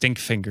mean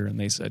Stinkfinger? And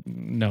they said,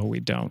 no, we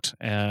don't.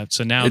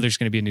 So now there's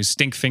going to be a new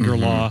Stinkfinger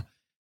law,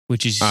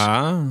 which is...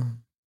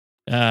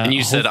 and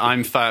you said,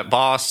 I'm fat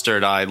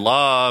bastard. I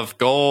love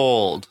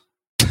gold.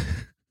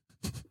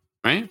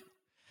 Right?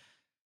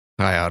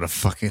 I ought to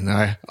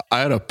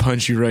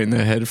punch you right in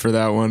the head for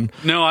that one.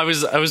 No, I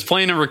was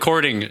playing a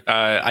recording.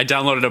 I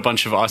downloaded a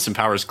bunch of Austin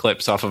Powers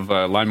clips off of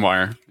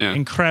LimeWire. Yeah.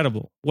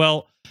 Incredible.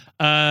 Well,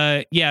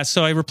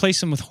 so I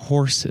replaced them with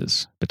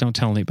horses, but don't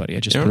tell anybody. I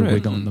just put a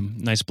wig on them.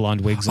 Nice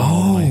blonde wigs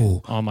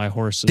on all my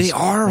horses. They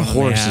are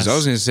horses. I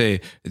was going to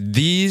say,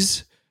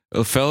 these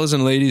fellas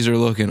and ladies are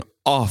looking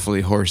awfully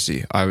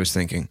horsey, I was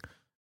thinking.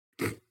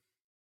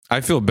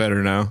 I feel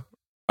better now.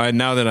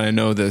 Now that I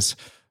know this.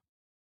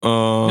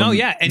 No,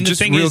 yeah. And the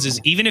thing is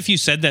even if you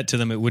said that to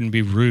them, it wouldn't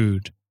be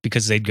rude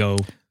because they'd go,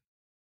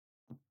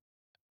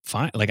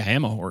 fine. Like, I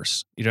am a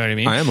horse. You know what I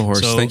mean? I am a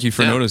horse. So, thank you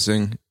for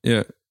noticing.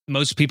 Yeah.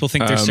 Most people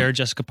think they're Sarah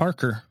Jessica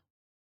Parker.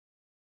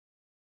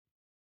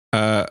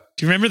 Do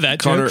you remember that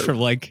Connor, joke from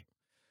like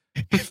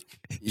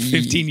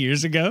 15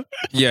 years ago?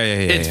 Yeah.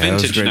 It's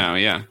vintage now,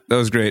 yeah. That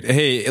was great.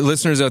 Hey,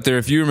 listeners out there,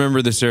 if you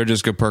remember the Sarah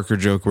Jessica Parker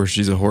joke where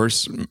she's a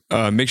horse,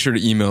 make sure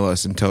to email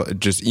us and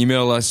just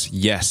email us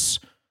yes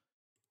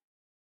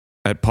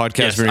at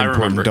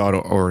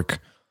podcastveryimportant.org.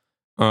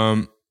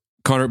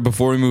 Connor,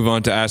 before we move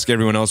on to ask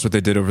everyone else what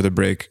they did over the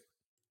break.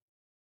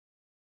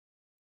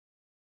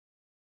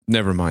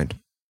 Never mind.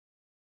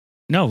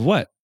 No,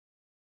 what?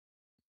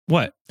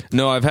 What?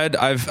 No,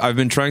 I've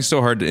been trying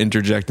so hard to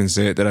interject and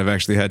say it that I've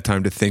actually had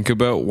time to think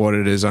about what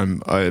it is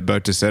I'm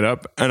about to set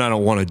up, and I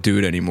don't want to do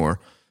it anymore.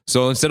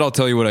 So instead, I'll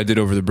tell you what I did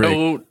over the break.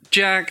 Oh,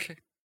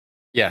 Jack.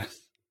 Yeah.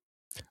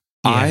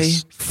 I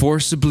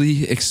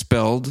forcibly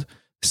expelled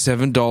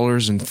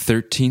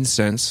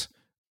 $7.13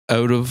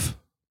 out of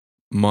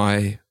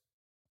my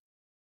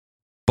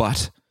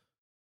butt.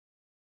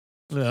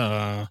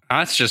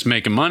 That's just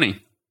making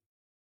money.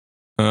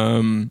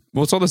 Well,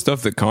 it's all the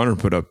stuff that Connor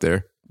put up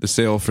there, the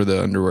sale for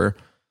the underwear.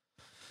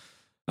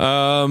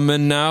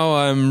 And now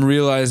I'm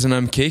realizing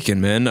I'm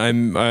caking, man.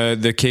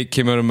 The cake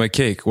came out of my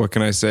cake. What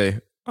can I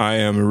say? I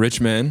am a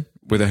rich man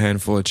with a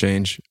handful of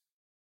change.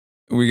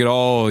 We could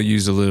all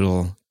use a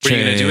little What are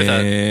you gonna do with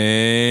that?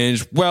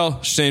 change.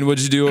 Well, Shane,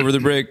 what'd you do over the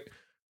break?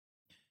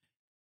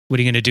 What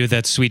are you going to do with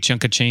that sweet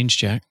chunk of change,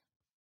 Jack?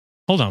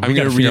 Hold on. I'm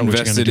going to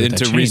reinvest it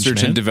into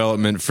research and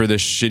development. development for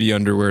this shitty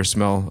underwear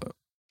smell.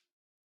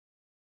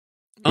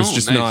 It's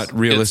just nice. not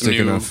realistic Get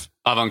some new enough.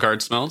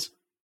 Avant-garde smells.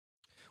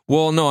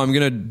 Well, no, I'm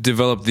going to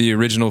develop the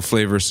original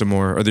flavor some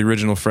more, or the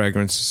original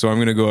fragrance. So I'm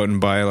going to go out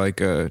and buy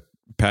like a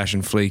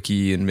Passion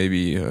Flaky and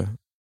maybe,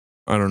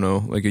 I don't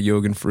know, like a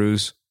Yogan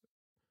Fruz.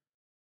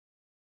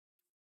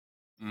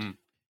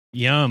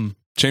 Yum.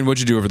 Shane, what'd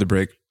you do over the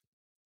break?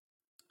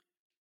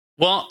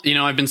 Well,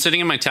 I've been sitting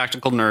in my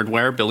tactical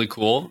nerdwear, Billy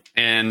Cool,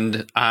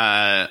 and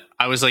I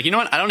was like, you know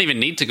what? I don't even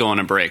need to go on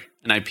a break,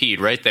 and I peed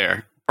right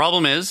there.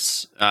 Problem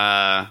is,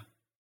 I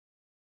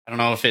don't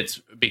know if it's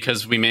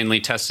because we mainly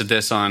tested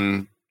this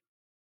on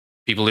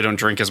people who don't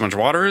drink as much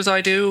water as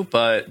I do,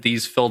 but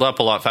these filled up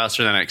a lot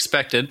faster than I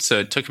expected, so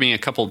it took me a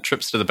couple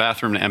trips to the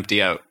bathroom to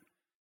empty out.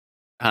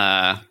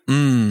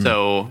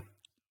 So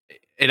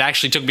it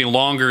actually took me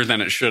longer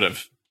than it should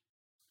have.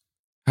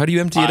 How do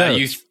you empty it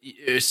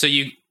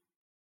out?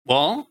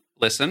 Well,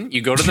 listen,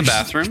 you go to the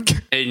bathroom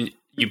and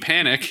you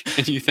panic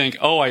and you think,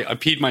 oh, I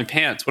peed my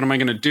pants. What am I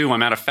going to do?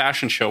 I'm at a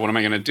fashion show. What am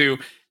I going to do?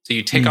 So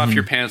you take off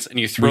your pants and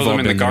you throw them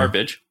in the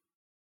garbage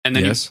and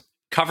then you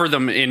cover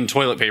them in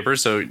toilet paper.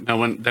 So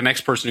when the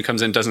next person who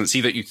comes in doesn't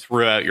see that you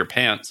threw out your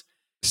pants.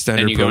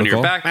 Standard and you go into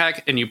your protocol.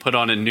 backpack and you put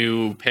on a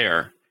new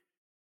pair.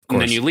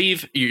 And then you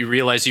leave. You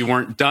realize you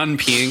weren't done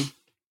peeing.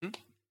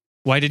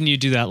 Why didn't you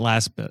do that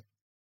last bit?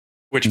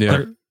 Which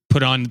Yeah.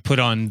 Put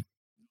on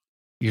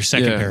your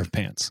second pair of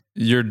pants.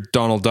 You're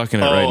Donald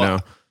Ducking it right now.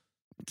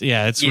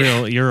 Yeah, it's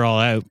real. You're all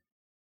out.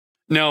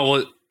 No,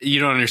 well, you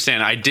don't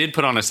understand. I did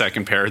put on a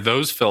second pair.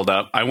 Those filled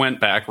up. I went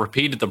back,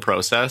 repeated the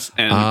process,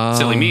 and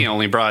silly me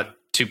only brought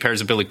 2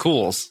 pairs of Billy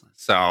Cools.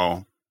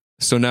 So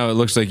now it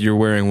looks like you're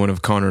wearing one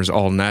of Connor's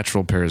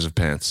all-natural pairs of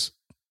pants.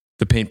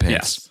 The paint pants.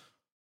 yes.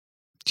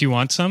 Do you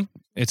want some?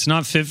 It's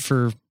not fit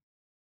for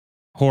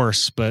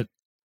horse, but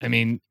I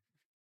mean,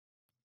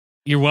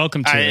 you're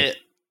welcome to it.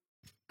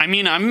 I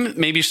mean, I'm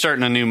maybe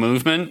starting a new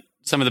movement.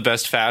 Some of the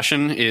best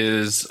fashion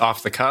is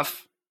off the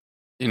cuff,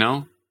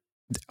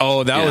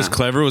 Oh, that was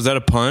clever. Was that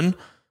a pun?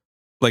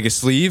 Like a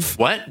sleeve?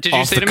 What did you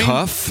off say the to me?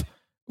 cuff?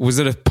 Was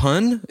it a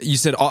pun? You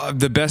said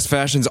the best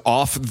fashion's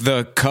off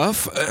the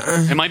cuff?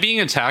 Am I being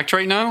attacked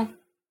right now?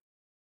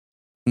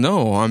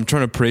 No, I'm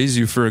trying to praise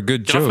you for a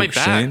good Get joke, off my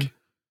back. Shane.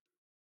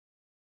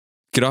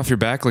 Get off your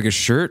back like a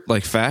shirt,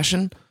 like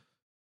fashion?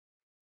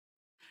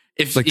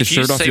 If, Like the if you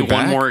shirt off say your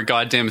one back? more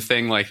goddamn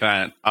thing like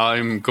that,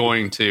 I'm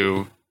going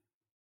to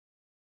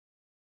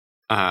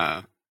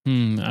I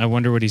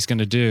wonder what he's going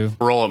to do.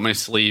 roll up my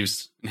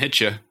sleeves and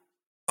hit you.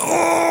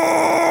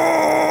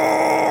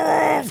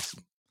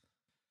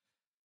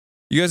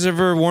 You guys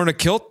ever worn a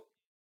kilt?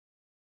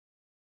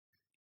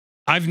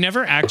 I've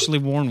never actually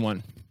worn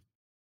one.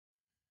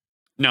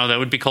 No, that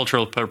would be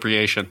cultural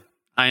appropriation.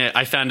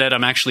 I found out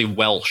I'm actually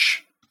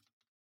Welsh.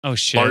 Oh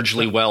shit!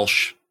 Largely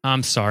Welsh.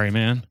 I'm sorry,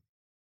 man.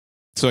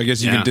 So I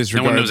guess you Yeah, can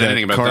disregard no one knows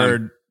anything that about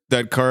card.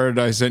 That card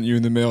I sent you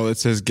in the mail that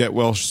says "Get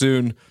Welsh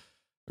soon."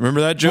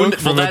 Remember that joke?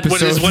 Well, that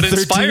is what 13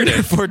 inspired or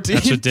it. 14?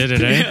 That's what did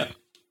it, eh? Yeah.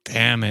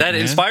 Damn it! That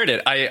man. inspired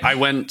it. I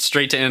went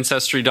straight to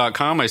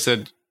Ancestry.com. I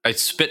said, I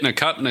spit in a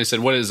cup and I said,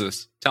 what is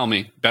this? Tell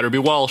me. Better be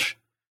Welsh.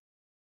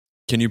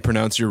 Can you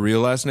pronounce your real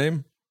last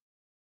name?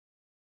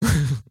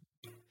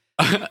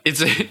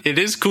 It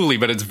is Cooley,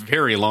 but it's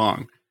very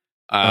long.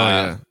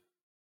 Yeah.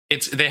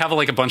 They have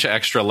like a bunch of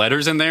extra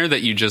letters in there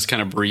that you just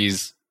kind of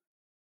breeze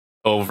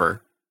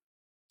over.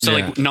 So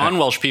Yeah. like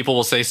non-Welsh people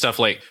will say stuff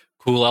like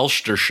Cool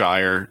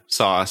Elstershire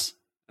sauce.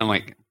 I'm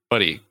like,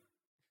 buddy.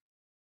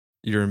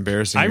 You're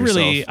embarrassing I yourself.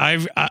 really,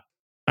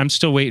 I'm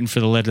still waiting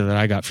for the letter that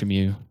I got from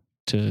you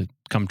to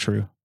come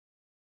true.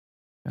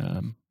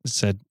 It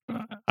said,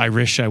 "I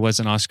wish I was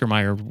an Oscar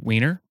Mayer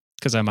wiener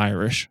because I'm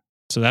Irish."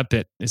 So that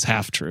bit is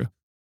half true.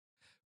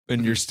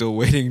 And you're still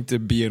waiting to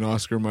be an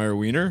Oscar Mayer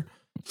wiener?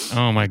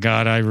 Oh my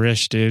god,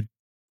 Irish, dude.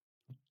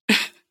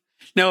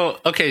 No,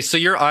 okay, so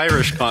you're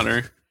Irish,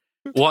 Connor.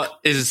 What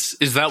is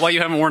that why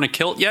you haven't worn a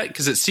kilt yet?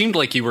 Because it seemed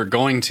like you were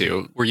going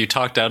to. Were you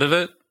talked out of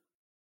it?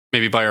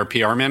 Maybe by our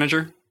PR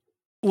manager?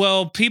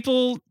 Well,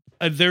 people,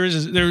 there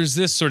was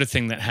this sort of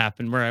thing that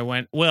happened where I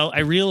went, well, I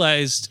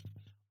realized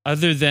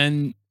other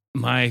than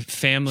my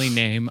family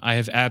name, I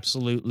have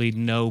absolutely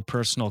no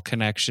personal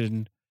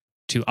connection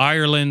to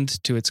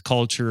Ireland, to its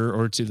culture,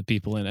 or to the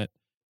people in it.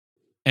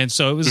 And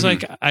so it was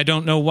like, I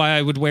don't know why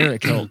I would wear a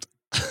kilt.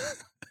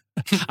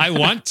 I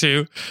want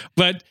to,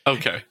 but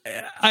Okay.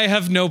 I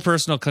have no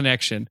personal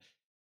connection.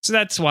 So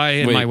that's why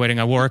in my wedding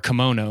I wore a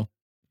kimono.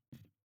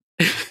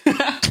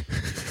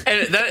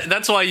 And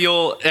that's why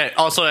you'll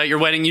also at your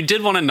wedding you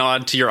did want to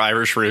nod to your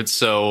Irish roots.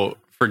 So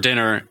for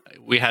dinner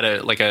we had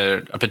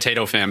a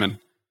potato famine.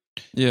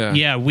 Yeah.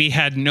 Yeah, we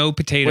had no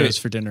potatoes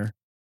Wait. for dinner.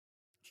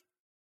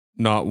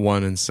 Not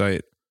one in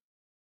sight.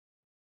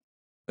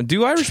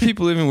 Do Irish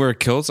people even wear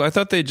kilts? I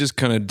thought they just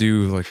kind of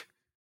do like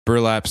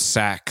burlap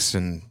sacks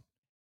and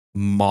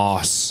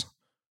moss.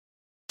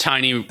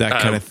 tiny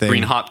that kind of thing.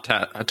 green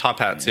top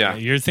hats. Yeah.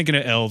 You're thinking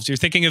of elves. You're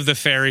thinking of the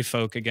fairy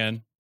folk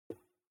again.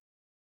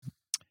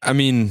 I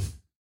mean,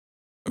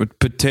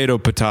 potato.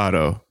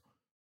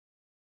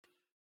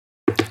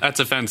 That's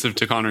offensive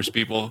to Connor's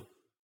people.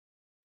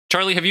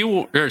 Charlie,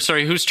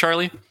 who's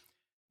Charlie?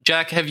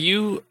 Jack, have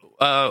you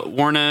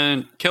worn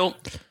a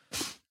kilt?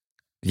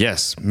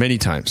 Yes, many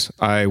times.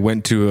 I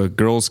went to a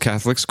girls'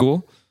 Catholic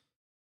school.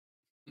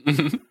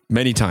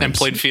 Many times. And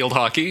played field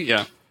hockey,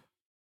 yeah.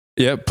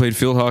 Yeah, played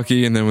field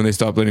hockey, and then when they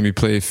stopped letting me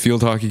play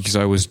field hockey because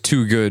I was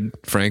too good,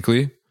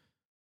 frankly.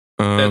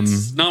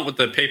 That's not what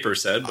the paper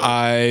said. But...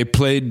 I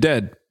played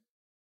dead.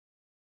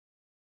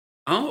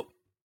 Oh.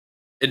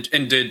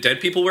 And did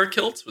dead people wear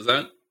kilts? Was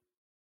that?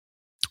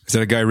 Is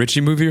that a Guy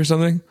Ritchie movie or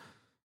something?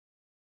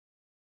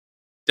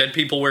 Dead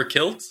people wear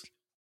kilts?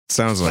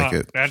 Sounds like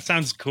it. That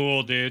sounds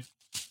cool, dude.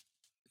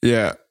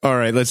 Yeah. All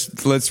right,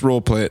 let's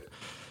role play it.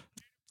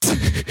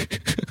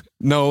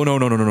 No.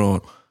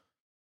 Nope.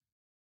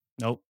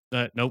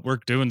 Nope. We're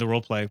doing the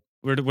role play.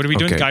 What are we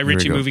doing? Okay, Guy here we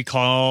Ritchie go. movie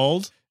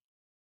called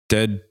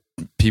Dead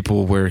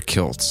People Wear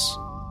Kilts.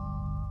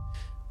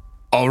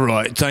 All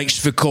right, thanks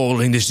for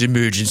calling this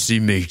emergency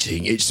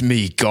meeting. It's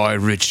me, Guy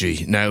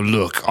Ritchie. Now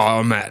look,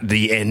 I'm at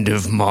the end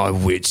of my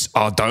wits.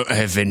 I don't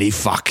have any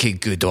fucking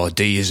good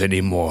ideas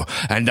anymore.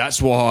 And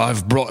that's why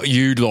I've brought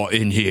you lot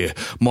in here.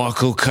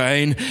 Michael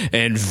Caine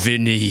and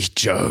Vinnie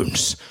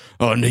Jones.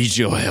 I need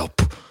your help.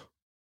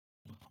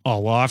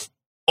 All right,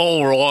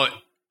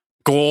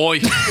 Guy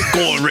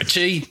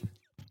Ritchie.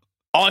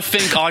 I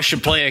think I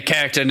should play a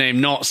character named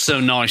Not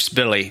So Nice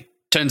Billy.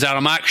 Turns out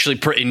I'm actually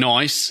pretty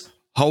nice.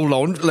 Hold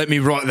on, let me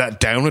write that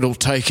down. It'll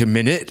take a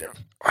minute.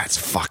 That's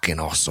fucking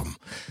awesome.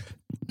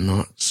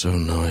 Not so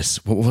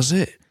nice. What was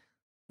it?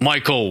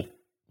 Michael.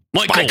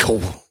 Not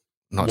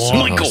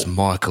so nice,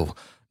 Michael.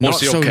 Not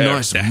What's your so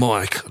character? nice,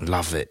 Mike.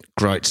 Love it.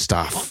 Great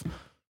stuff.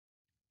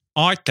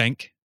 I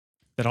think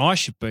that I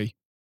should be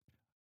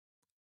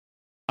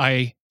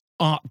a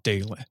art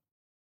dealer.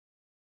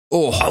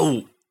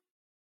 Oh.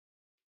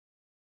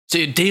 So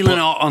you're dealing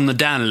out on the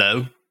down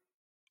low?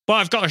 But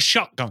I've got a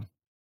shotgun.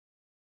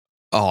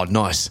 Oh,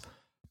 nice.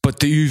 But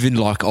do you even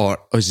like art,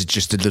 or is it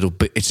just a little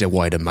bit? It's a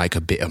way to make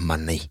a bit of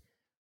money.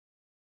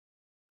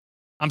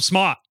 I'm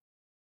smart.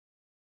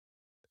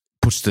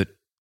 Puts the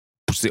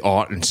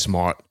art in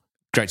smart.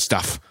 Great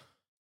stuff.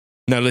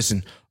 Now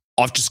listen,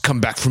 I've just come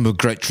back from a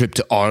great trip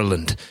to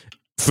Ireland.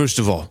 First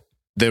of all,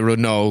 there are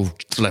no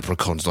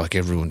leprechauns like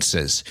everyone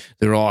says.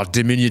 There are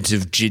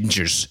diminutive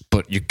gingers,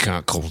 but you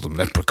can't call them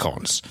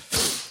leprechauns.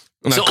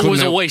 And So it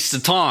was a waste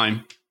of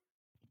time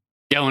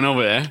going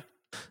over there.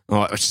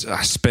 I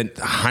spent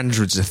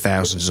hundreds of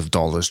thousands of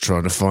dollars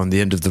trying to find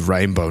the end of the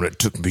rainbow, and it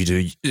took me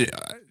to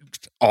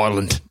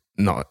Ireland.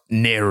 Not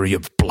nary a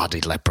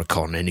bloody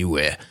leprechaun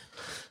anywhere.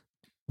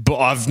 But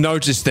I've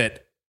noticed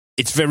that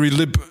it's very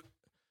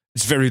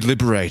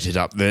liberated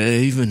up there.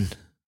 Even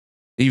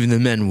the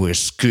men wear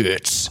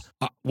skirts.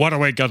 What are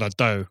we gonna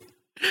do?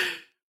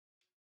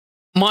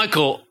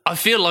 Michael, I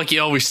feel like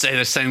you always say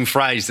the same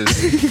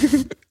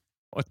phrases.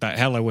 What the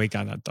hell are we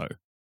gonna do?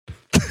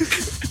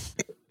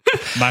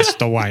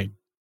 Master Wayne.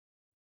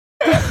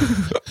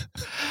 Boys,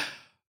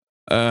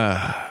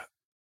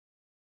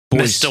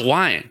 Mr.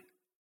 Wayne.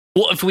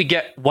 What if we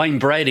get Wayne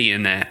Brady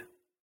in there?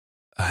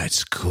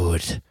 That's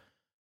good.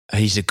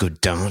 He's a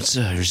good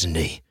dancer, isn't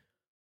he?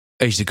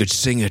 He's a good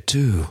singer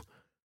too.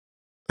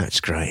 That's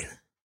great.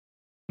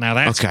 Now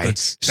that's Okay, good.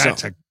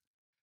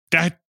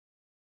 That's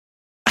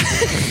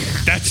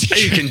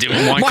You can do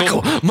it,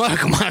 Michael.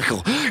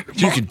 Michael,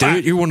 you can do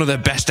it. You're one of the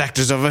best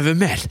actors I've ever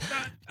met.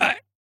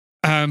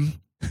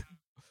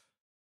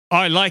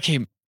 I like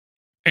him.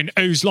 And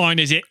whose line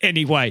is it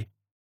anyway?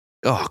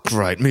 Oh,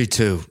 great. Me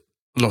too.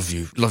 Love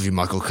you,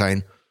 Michael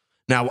Caine.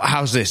 Now,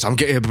 how's this? I'm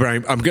getting a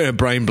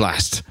brain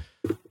blast.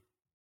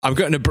 I'm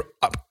getting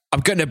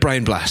a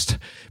brain blast.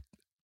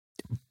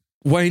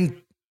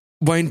 Wayne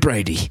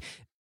Brady,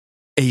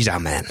 he's our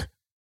man.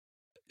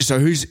 So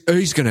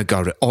he's going to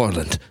go to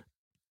Ireland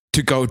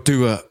to go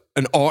do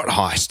an art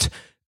heist,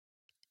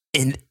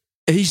 and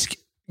he's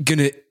going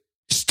to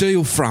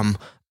steal from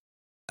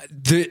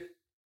the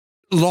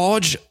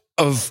lodge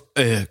of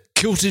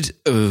kilted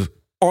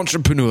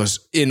entrepreneurs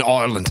in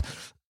Ireland.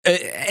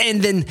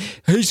 And then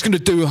he's going to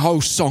do a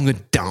whole song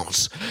and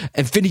dance.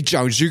 And Vinnie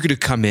Jones, you're going to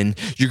come in,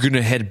 you're going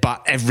to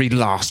headbutt every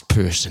last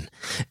person.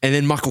 And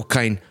then Michael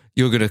Caine,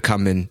 you're going to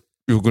come in,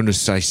 you're going to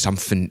say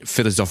something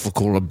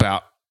philosophical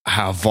about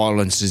how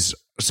violence is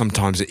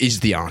sometimes it is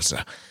the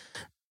answer.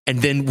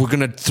 And then we're going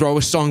to throw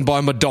a song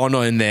by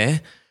Madonna in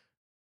there.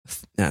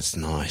 That's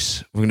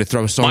nice. We're going to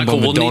throw a song Michael,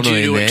 by we'll Madonna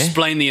need you in to there.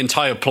 explain the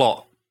entire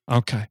plot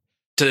Okay.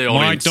 to the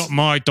audience.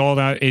 My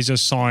daughter is a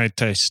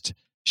scientist.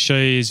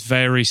 She is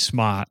very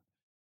smart.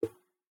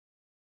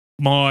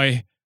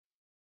 My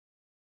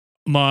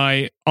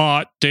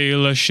art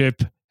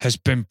dealership has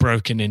been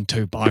broken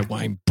into by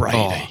Wayne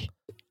Brady.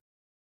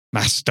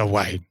 Master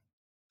Wayne.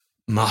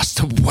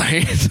 Master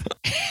Wayne.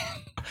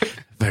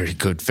 Very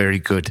good, very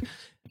good.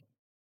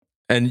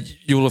 And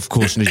you'll, of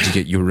course, need to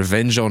get your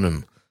revenge on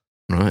him,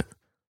 right?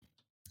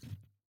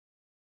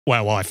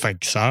 Well, I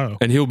think so.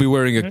 And he'll be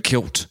wearing a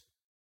kilt.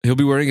 He'll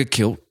be wearing a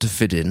kilt to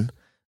fit in.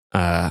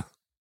 And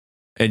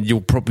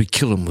you'll probably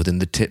kill him within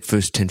the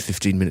first 10,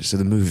 15 minutes of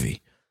the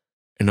movie.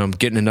 And I'm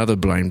getting another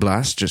brain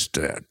blast just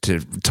to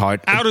tie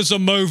it. How does the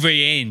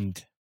movie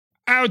end?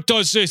 How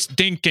does this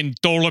dinkin'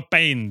 dollop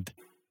end?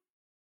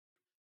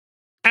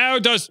 How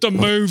does the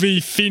movie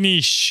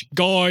finish,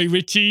 Guy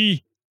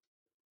Ritchie?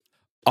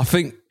 I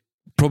think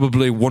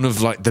probably one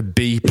of like the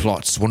B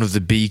plots, one of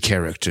the B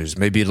characters,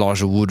 maybe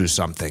Elijah Wood or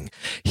something.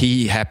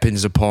 He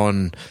happens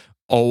upon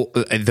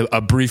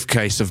a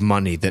briefcase of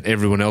money that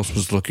everyone else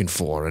was looking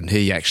for, and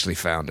he actually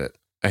found it,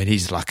 and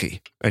he's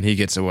lucky, and he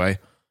gets away.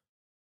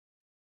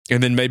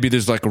 And then maybe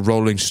there's like a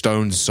Rolling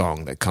Stones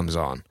song that comes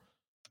on.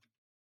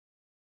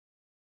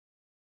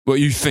 What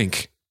you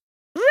think?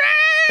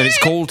 And it's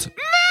called...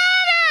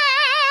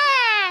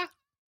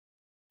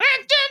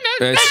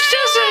 It's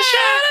just a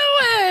shot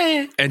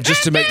away. And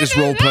just to make this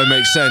role play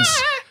make sense,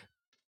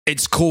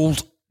 it's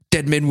called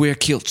Dead Men Wear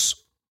Kilts.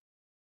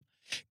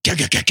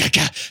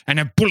 And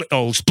then bullet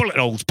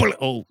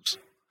holes.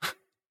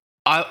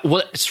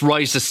 Let's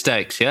raise the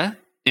stakes, yeah?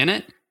 In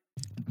it?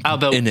 How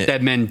about In it.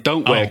 dead men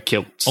don't wear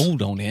kilts?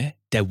 Hold on here.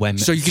 Dead women.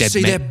 So you can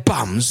see their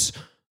bums.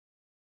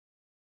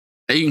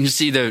 You can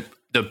see the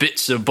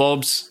bits of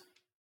bobs.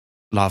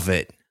 Love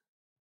it.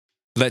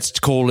 Let's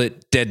call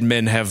it Dead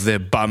Men Have Their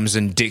Bums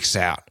and Dicks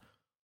Out.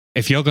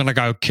 If you're going to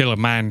go kill a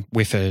man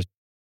with a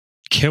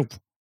kilt,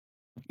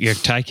 you're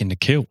taking the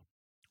kilt.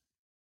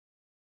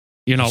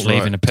 You're not That's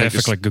leaving right. a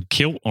perfectly good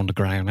kilt on the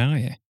ground, are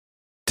you?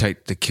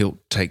 Take the kilt,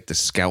 take the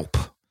scalp,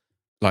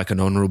 like an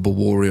honourable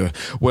warrior.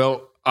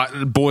 Well,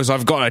 boys,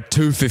 I've got a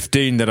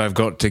 2:15 that I've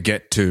got to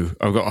get to.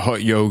 I've got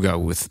hot yoga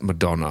with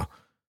Madonna.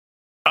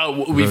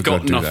 Oh, we've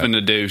got do nothing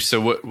that. to do,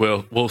 so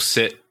we'll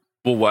sit.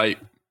 We'll wait.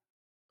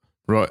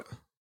 Right.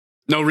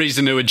 No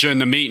reason to adjourn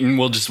the meeting.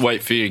 We'll just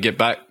wait for you to get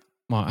back.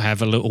 Might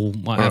have a little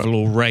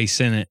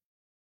race in it.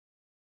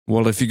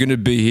 Well, if you're going to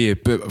be here,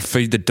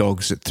 feed the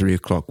dogs at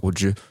 3:00,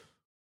 would you?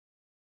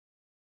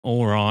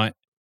 All right.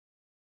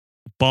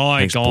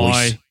 Bye, Thanks, Guy.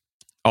 boys.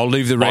 I'll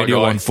leave the Bye,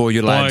 radio Guy. on for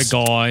you, Bye, lads.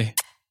 Guy.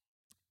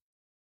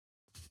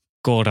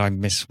 God, I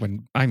miss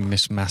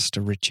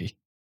Master Richie.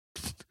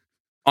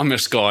 I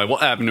miss Guy.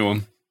 What happened to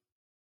him?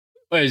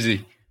 Where is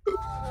he?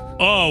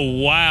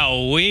 Oh,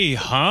 wow.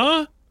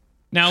 Huh?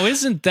 Now,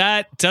 doesn't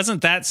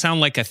that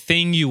sound like a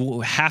thing you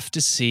have to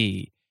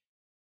see?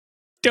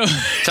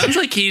 Sounds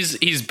like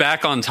he's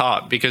back on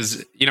top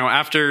because,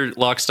 after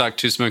Lock, Stock,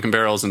 Two Smoking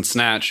Barrels and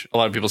Snatch, a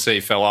lot of people say he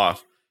fell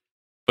off.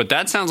 But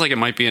that sounds like it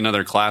might be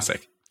another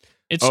classic.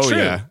 It's Oh, true.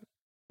 yeah.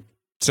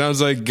 Sounds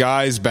like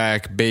Guy's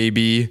back,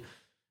 baby.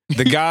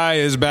 The guy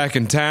is back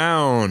in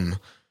town.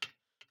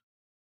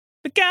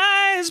 The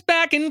guy is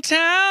back in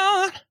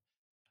town.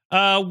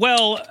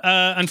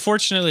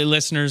 Unfortunately,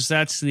 listeners,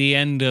 that's the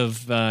end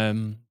of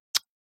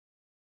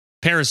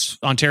Paris,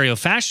 Ontario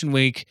Fashion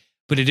Week,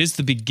 but it is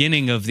the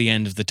beginning of the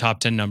end of the top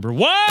 10 number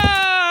one.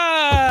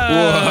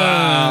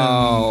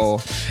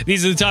 Wow.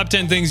 These are the top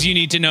 10 things you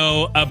need to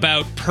know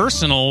about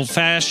personal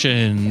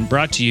fashion,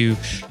 brought to you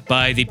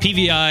by the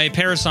PVI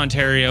Paris,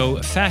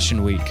 Ontario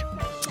Fashion Week.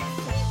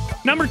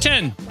 Number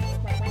 10,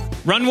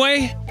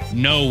 runway,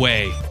 no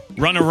way.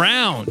 Run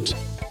around.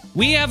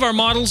 We have our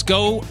models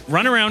go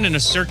run around in a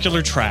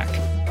circular track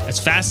as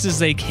fast as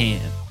they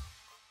can.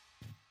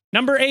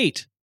 Number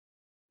 8,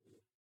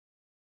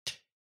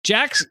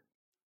 Jack's.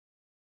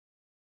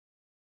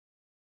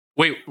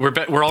 Wait,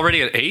 we're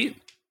already at 8?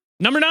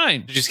 Number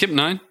 9, Did you skip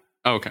 9?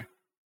 Oh, okay.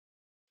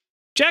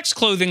 Jack's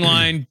clothing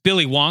line,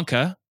 Billy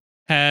Wonka,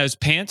 has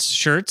pants,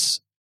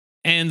 shirts,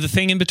 and the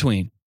thing in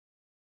between.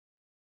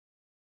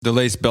 The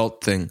lace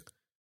belt thing.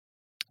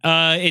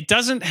 It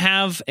doesn't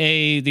have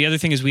the other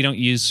thing is we don't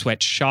use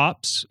sweat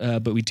shops,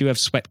 but we do have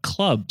sweat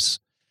clubs.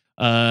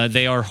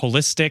 They are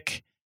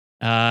holistic.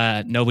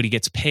 Nobody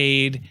gets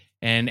paid,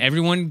 and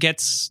everyone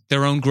gets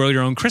their own grow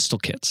your own crystal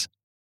kits.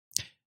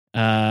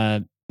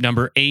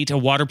 Number 8, a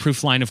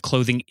waterproof line of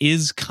clothing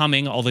is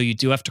coming, although you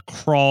do have to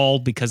crawl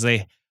because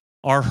they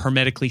are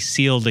hermetically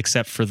sealed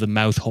except for the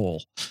mouth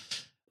hole.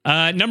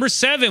 Number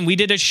 7, we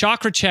did a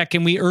chakra check,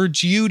 and we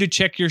urge you to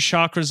check your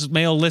chakras,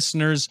 male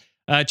listeners.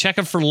 Check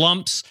them for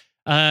lumps.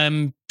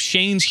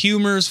 Shane's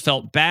humors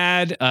felt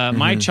bad.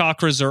 My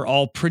chakras are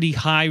all pretty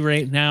high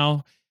right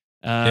now.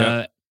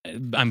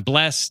 I'm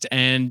blessed.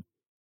 And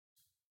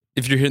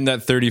If you're hitting that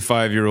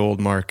 35-year-old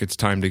mark, it's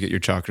time to get your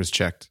chakras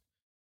checked.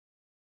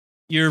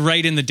 you're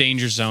right in the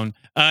danger zone.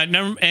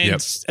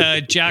 Jack's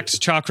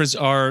chakras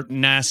are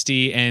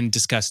nasty and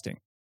disgusting.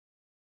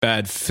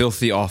 Bad,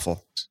 filthy,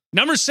 awful.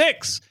 Number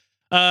 6,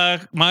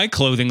 my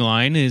clothing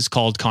line is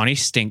called Connie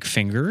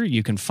Stinkfinger.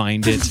 You can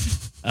find it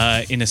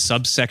in a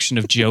subsection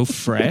of Joe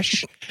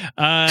Fresh.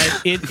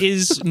 It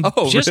is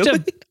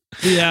really?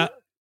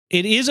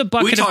 It is a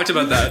bucket. We talked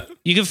about that.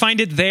 You can find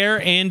it there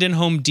and in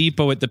Home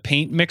Depot at the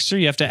paint mixer.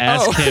 You have to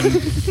ask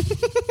him.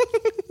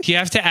 You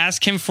have to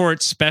ask him for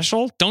it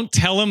special. Don't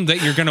tell him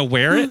that you're going to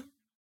wear it.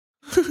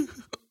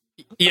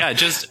 Yeah,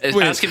 just Wait.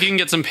 ask if you can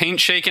get some paint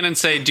shaken and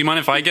say, do you mind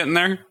if I get in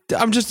there?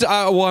 I'm just,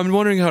 I'm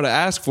wondering how to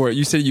ask for it.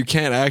 You said you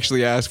can't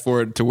actually ask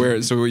for it to wear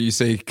it. So you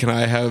say, can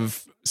I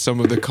have some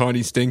of the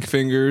Connie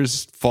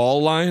Stinkfingers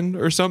fall line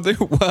or something?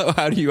 Well,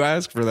 how do you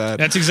ask for that?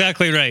 That's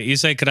exactly right. You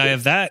say, could I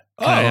have that?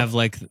 Could I have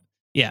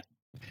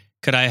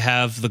could I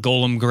have the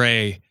Golem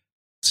Gray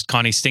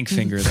Connie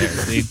Stinkfinger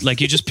there?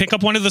 You just pick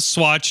up one of the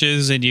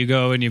swatches and you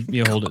go and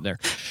you hold it there.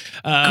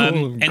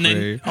 And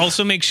then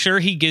also make sure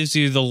he gives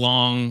you the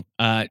long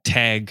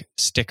tag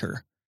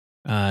sticker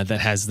that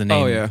has the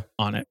name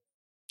on it.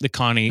 The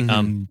Connie,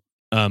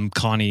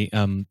 Connie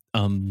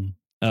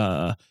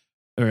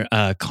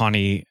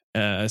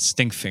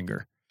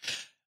Stinkfinger.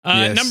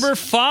 Yes. Number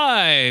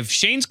 5,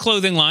 Shane's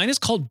clothing line is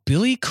called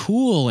Billy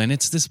Cool, and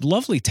it's this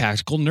lovely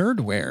tactical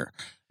nerdwear.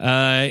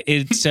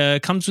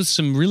 It comes with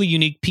some really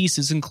unique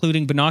pieces,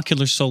 including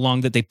binoculars so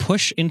long that they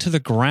push into the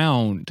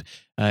ground.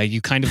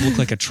 You kind of look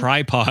like a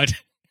tripod.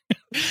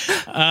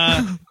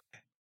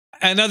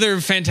 Another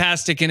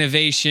fantastic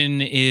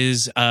innovation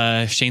is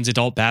Shane's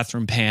adult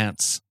bathroom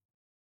pants.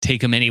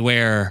 Take them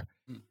anywhere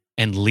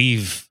and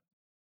leave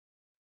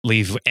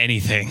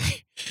anything.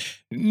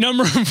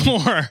 Number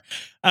 4,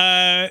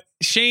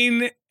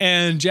 Shane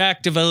and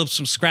Jack developed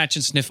some scratch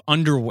and sniff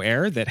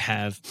underwear that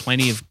have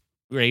plenty of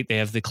great. They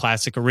have the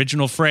classic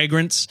original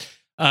fragrance,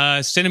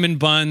 cinnamon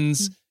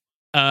buns,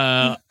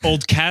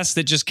 old cast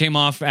that just came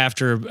off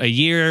after a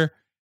year,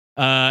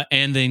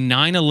 and the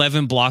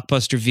 9/11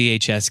 Blockbuster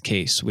VHS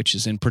case, which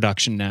is in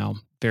production now.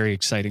 Very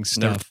exciting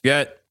stuff.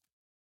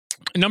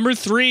 Number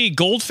 3,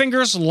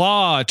 Goldfinger's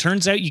Law.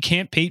 Turns out you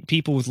can't paint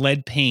people with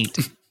lead paint.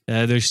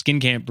 Their skin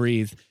can't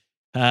breathe.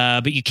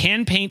 But you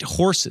can paint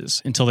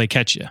horses until they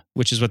catch you,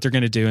 which is what they're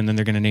going to do. And then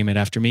they're going to name it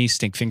after me,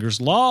 Stinkfinger's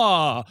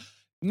Law.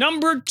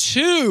 Number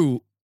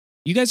 2,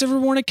 you guys ever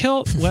worn a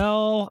kilt?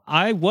 Well,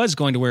 I was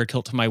going to wear a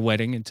kilt to my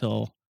wedding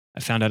until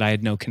I found out I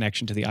had no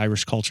connection to the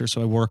Irish culture.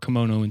 So I wore a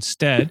kimono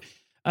instead.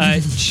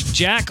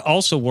 Jack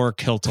also wore a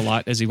kilt a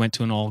lot as he went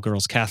to an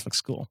all-girls Catholic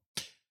school.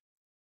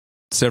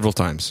 Several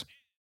times.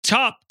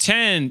 Top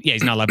 10. Yeah,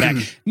 he's not allowed back.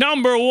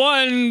 Number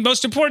 1,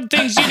 most important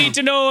things you need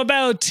to know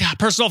about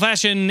personal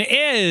fashion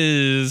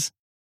is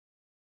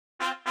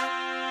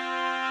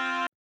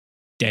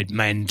dead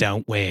men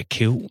don't wear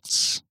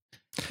kilts.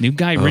 New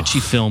Guy Ritchie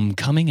film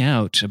coming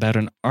out about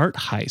an art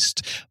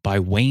heist by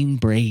Wayne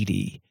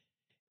Brady.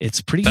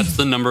 It's pretty... That's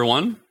the number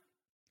 1?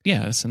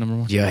 Yeah, that's the number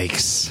 1.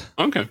 Yikes.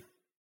 Okay.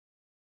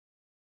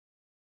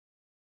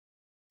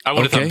 I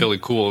would have thought Billy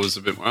Cool was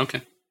a bit more...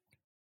 Okay.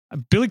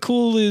 Billy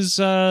Cool is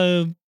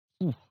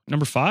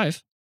number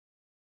 5.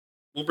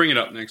 We'll bring it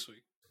up next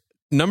week.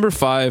 Number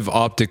 5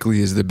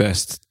 optically is the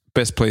best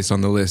place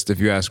on the list, if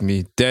you ask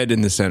me. Dead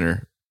in the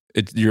center.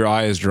 Your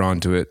eye is drawn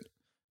to it.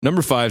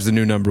 Number 5 is the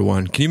new number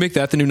 1. Can you make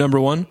that the new number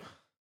 1?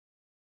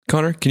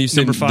 Connor, can you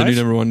say number 5? The new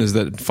number 1 is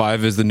that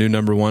 5 is the new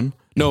number 1?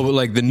 No, but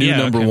like the new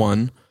number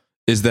 1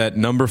 is that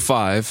number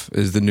 5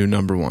 is the new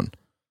number 1.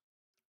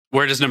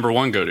 Where does number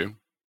 1 go to?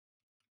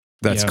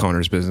 That's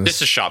Connor's business.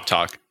 This is shop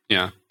talk.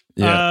 Yeah.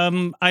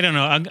 I don't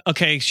know.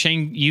 Okay,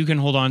 Shane, you can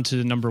hold on to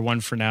the number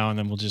 1 for now, and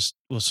then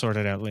we'll sort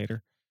it out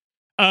later.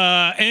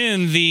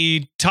 In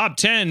the top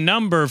 10,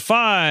 number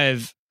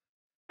 5.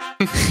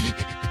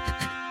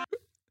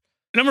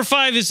 Number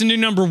 5 is the new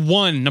number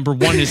 1. Number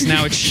 1 is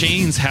now at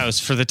Shane's house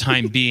for the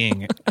time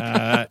being.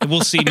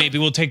 We'll see. Maybe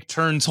we'll take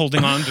turns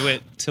holding on to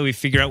it until we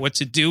figure out what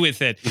to do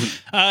with it.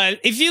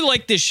 If you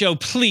like this show,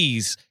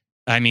 please.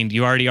 I mean,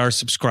 you already are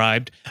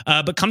subscribed,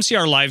 but come see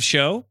our live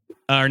show.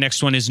 Our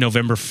next one is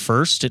November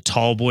 1st at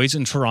Tall Boys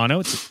in Toronto.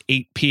 It's at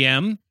 8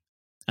 p.m.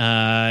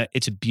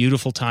 It's a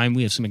beautiful time.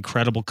 We have some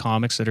incredible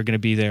comics that are going to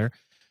be there.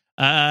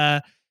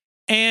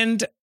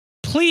 And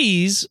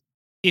please,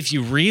 if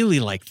you really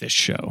like this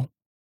show,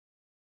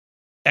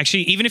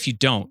 actually, even if you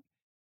don't,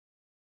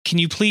 can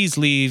you please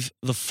leave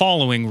the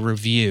following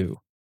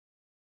review?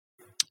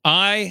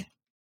 I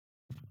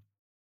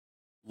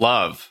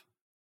love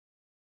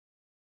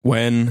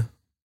when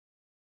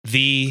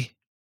the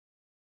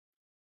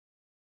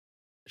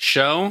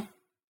show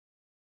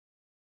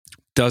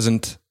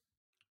doesn't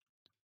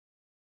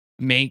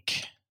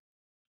make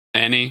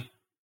any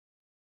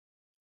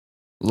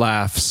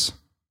laughs,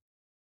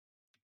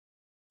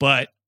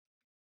 but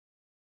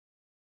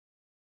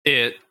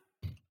it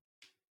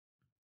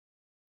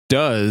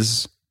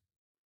does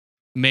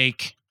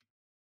make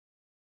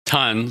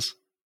tons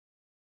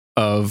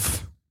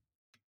of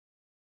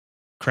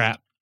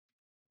crap.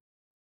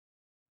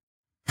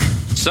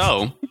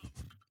 So,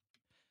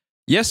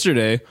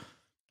 yesterday,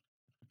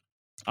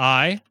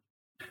 I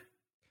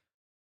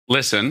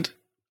listened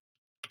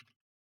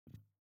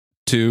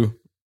to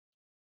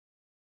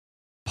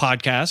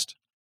podcast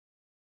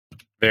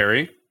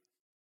very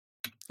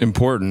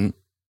important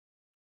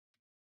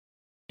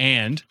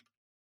and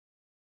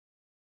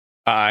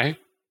I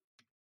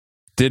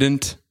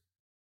didn't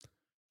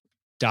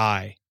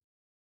die.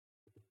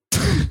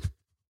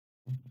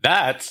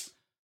 That's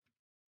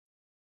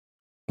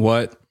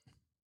what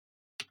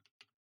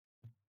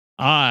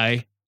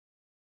I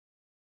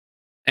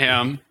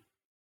am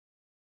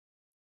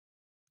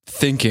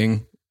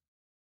thinking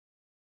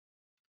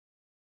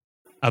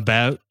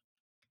about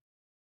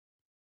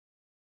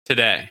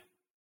today.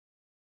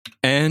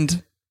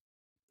 And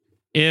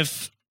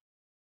if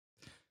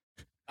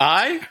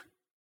I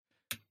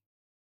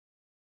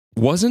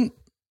wasn't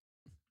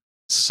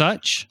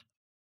such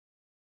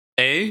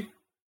a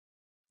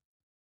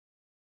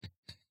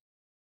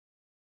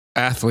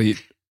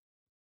athlete,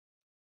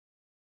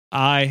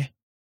 I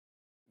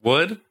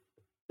would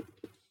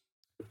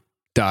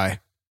die.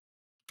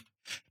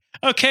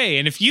 Okay,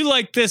 and if you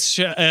like this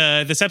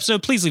this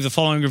episode, please leave the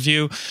following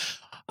review.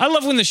 I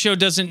love when the show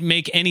doesn't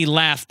make any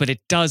laugh, but it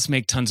does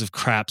make tons of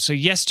crap. So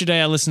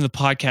yesterday I listened to the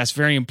podcast,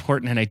 very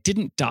important, and I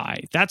didn't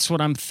die. That's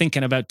what I'm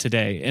thinking about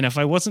today. And if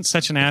I wasn't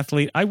such an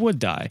athlete, I would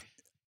die.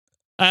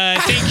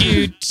 Thank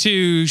you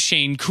to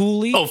Shane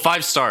Cooley. Oh,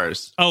 5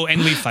 stars. Oh,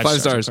 and leave 5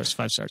 stars. stars. Of course,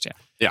 5 stars, yeah.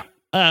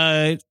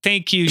 Yeah.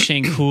 Thank you,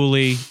 Shane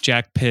Cooley,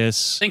 Jack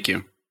Piss. Thank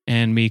you.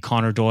 And me,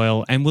 Connor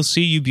Doyle. And we'll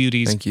see you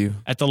beauties Thank you.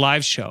 at the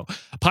live show.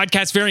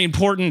 Podcast, very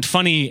important,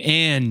 funny,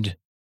 and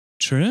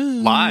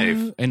true.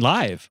 Live. And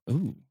live.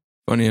 Ooh.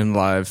 Funny and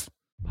live.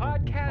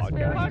 Podcast,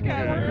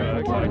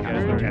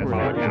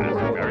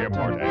 very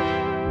important.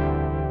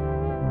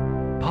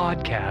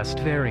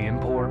 Podcast, very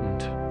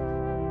important.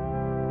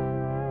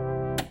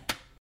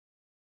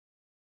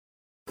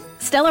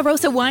 Stella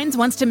Rosa Wines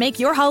wants to make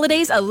your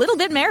holidays a little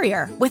bit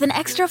merrier with an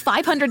extra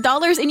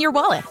 $500 in your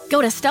wallet.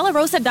 Go to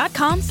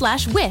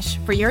stellarosa.com/wish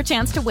for your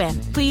chance to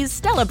win. Please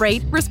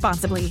celebrate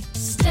responsibly.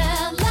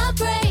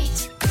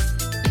 Celebrate.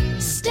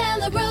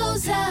 Stella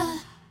Rosa.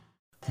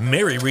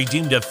 Mary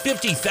redeemed a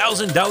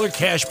 $50,000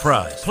 cash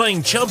prize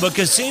playing Chumba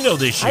Casino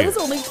this year. I was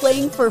only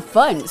playing for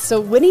fun,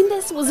 so winning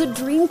this was a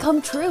dream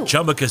come true.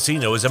 Chumba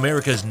Casino is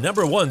America's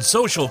 #1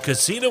 social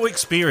casino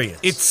experience.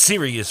 It's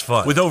serious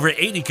fun. With over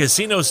 80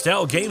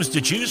 casino-style games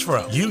to choose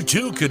from, you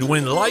too could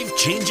win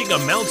life-changing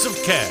amounts of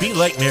cash. Be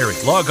like Mary.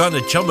 Log on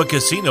to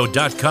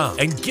ChumbaCasino.com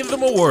and give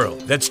them a whirl.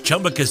 That's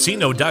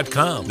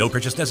ChumbaCasino.com. No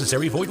purchase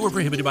necessary. Void where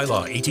prohibited by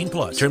law.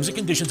 18+. Terms and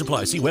conditions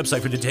apply. See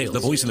website for details. The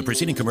voice in the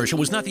preceding commercial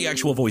was not the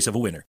actual voice of a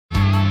winner.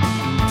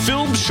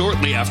 Filmed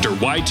shortly after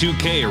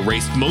Y2K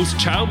erased most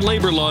child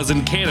labor laws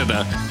in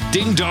Canada,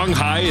 Ding Dong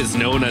High is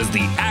known as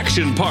the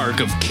action park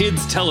of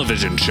kids'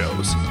 television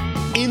shows.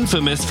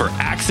 Infamous for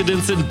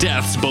accidents and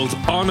deaths both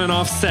on and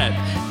off set,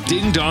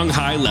 Ding Dong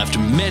High left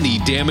many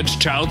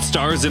damaged child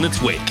stars in its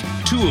wake,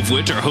 2 of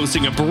which are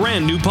hosting a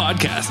brand new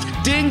podcast,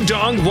 Ding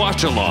Dong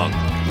Watch Along.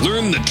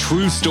 Learn the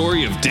true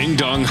story of Ding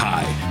Dong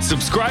High.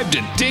 Subscribe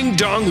to Ding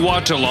Dong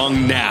Watch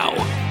Along now.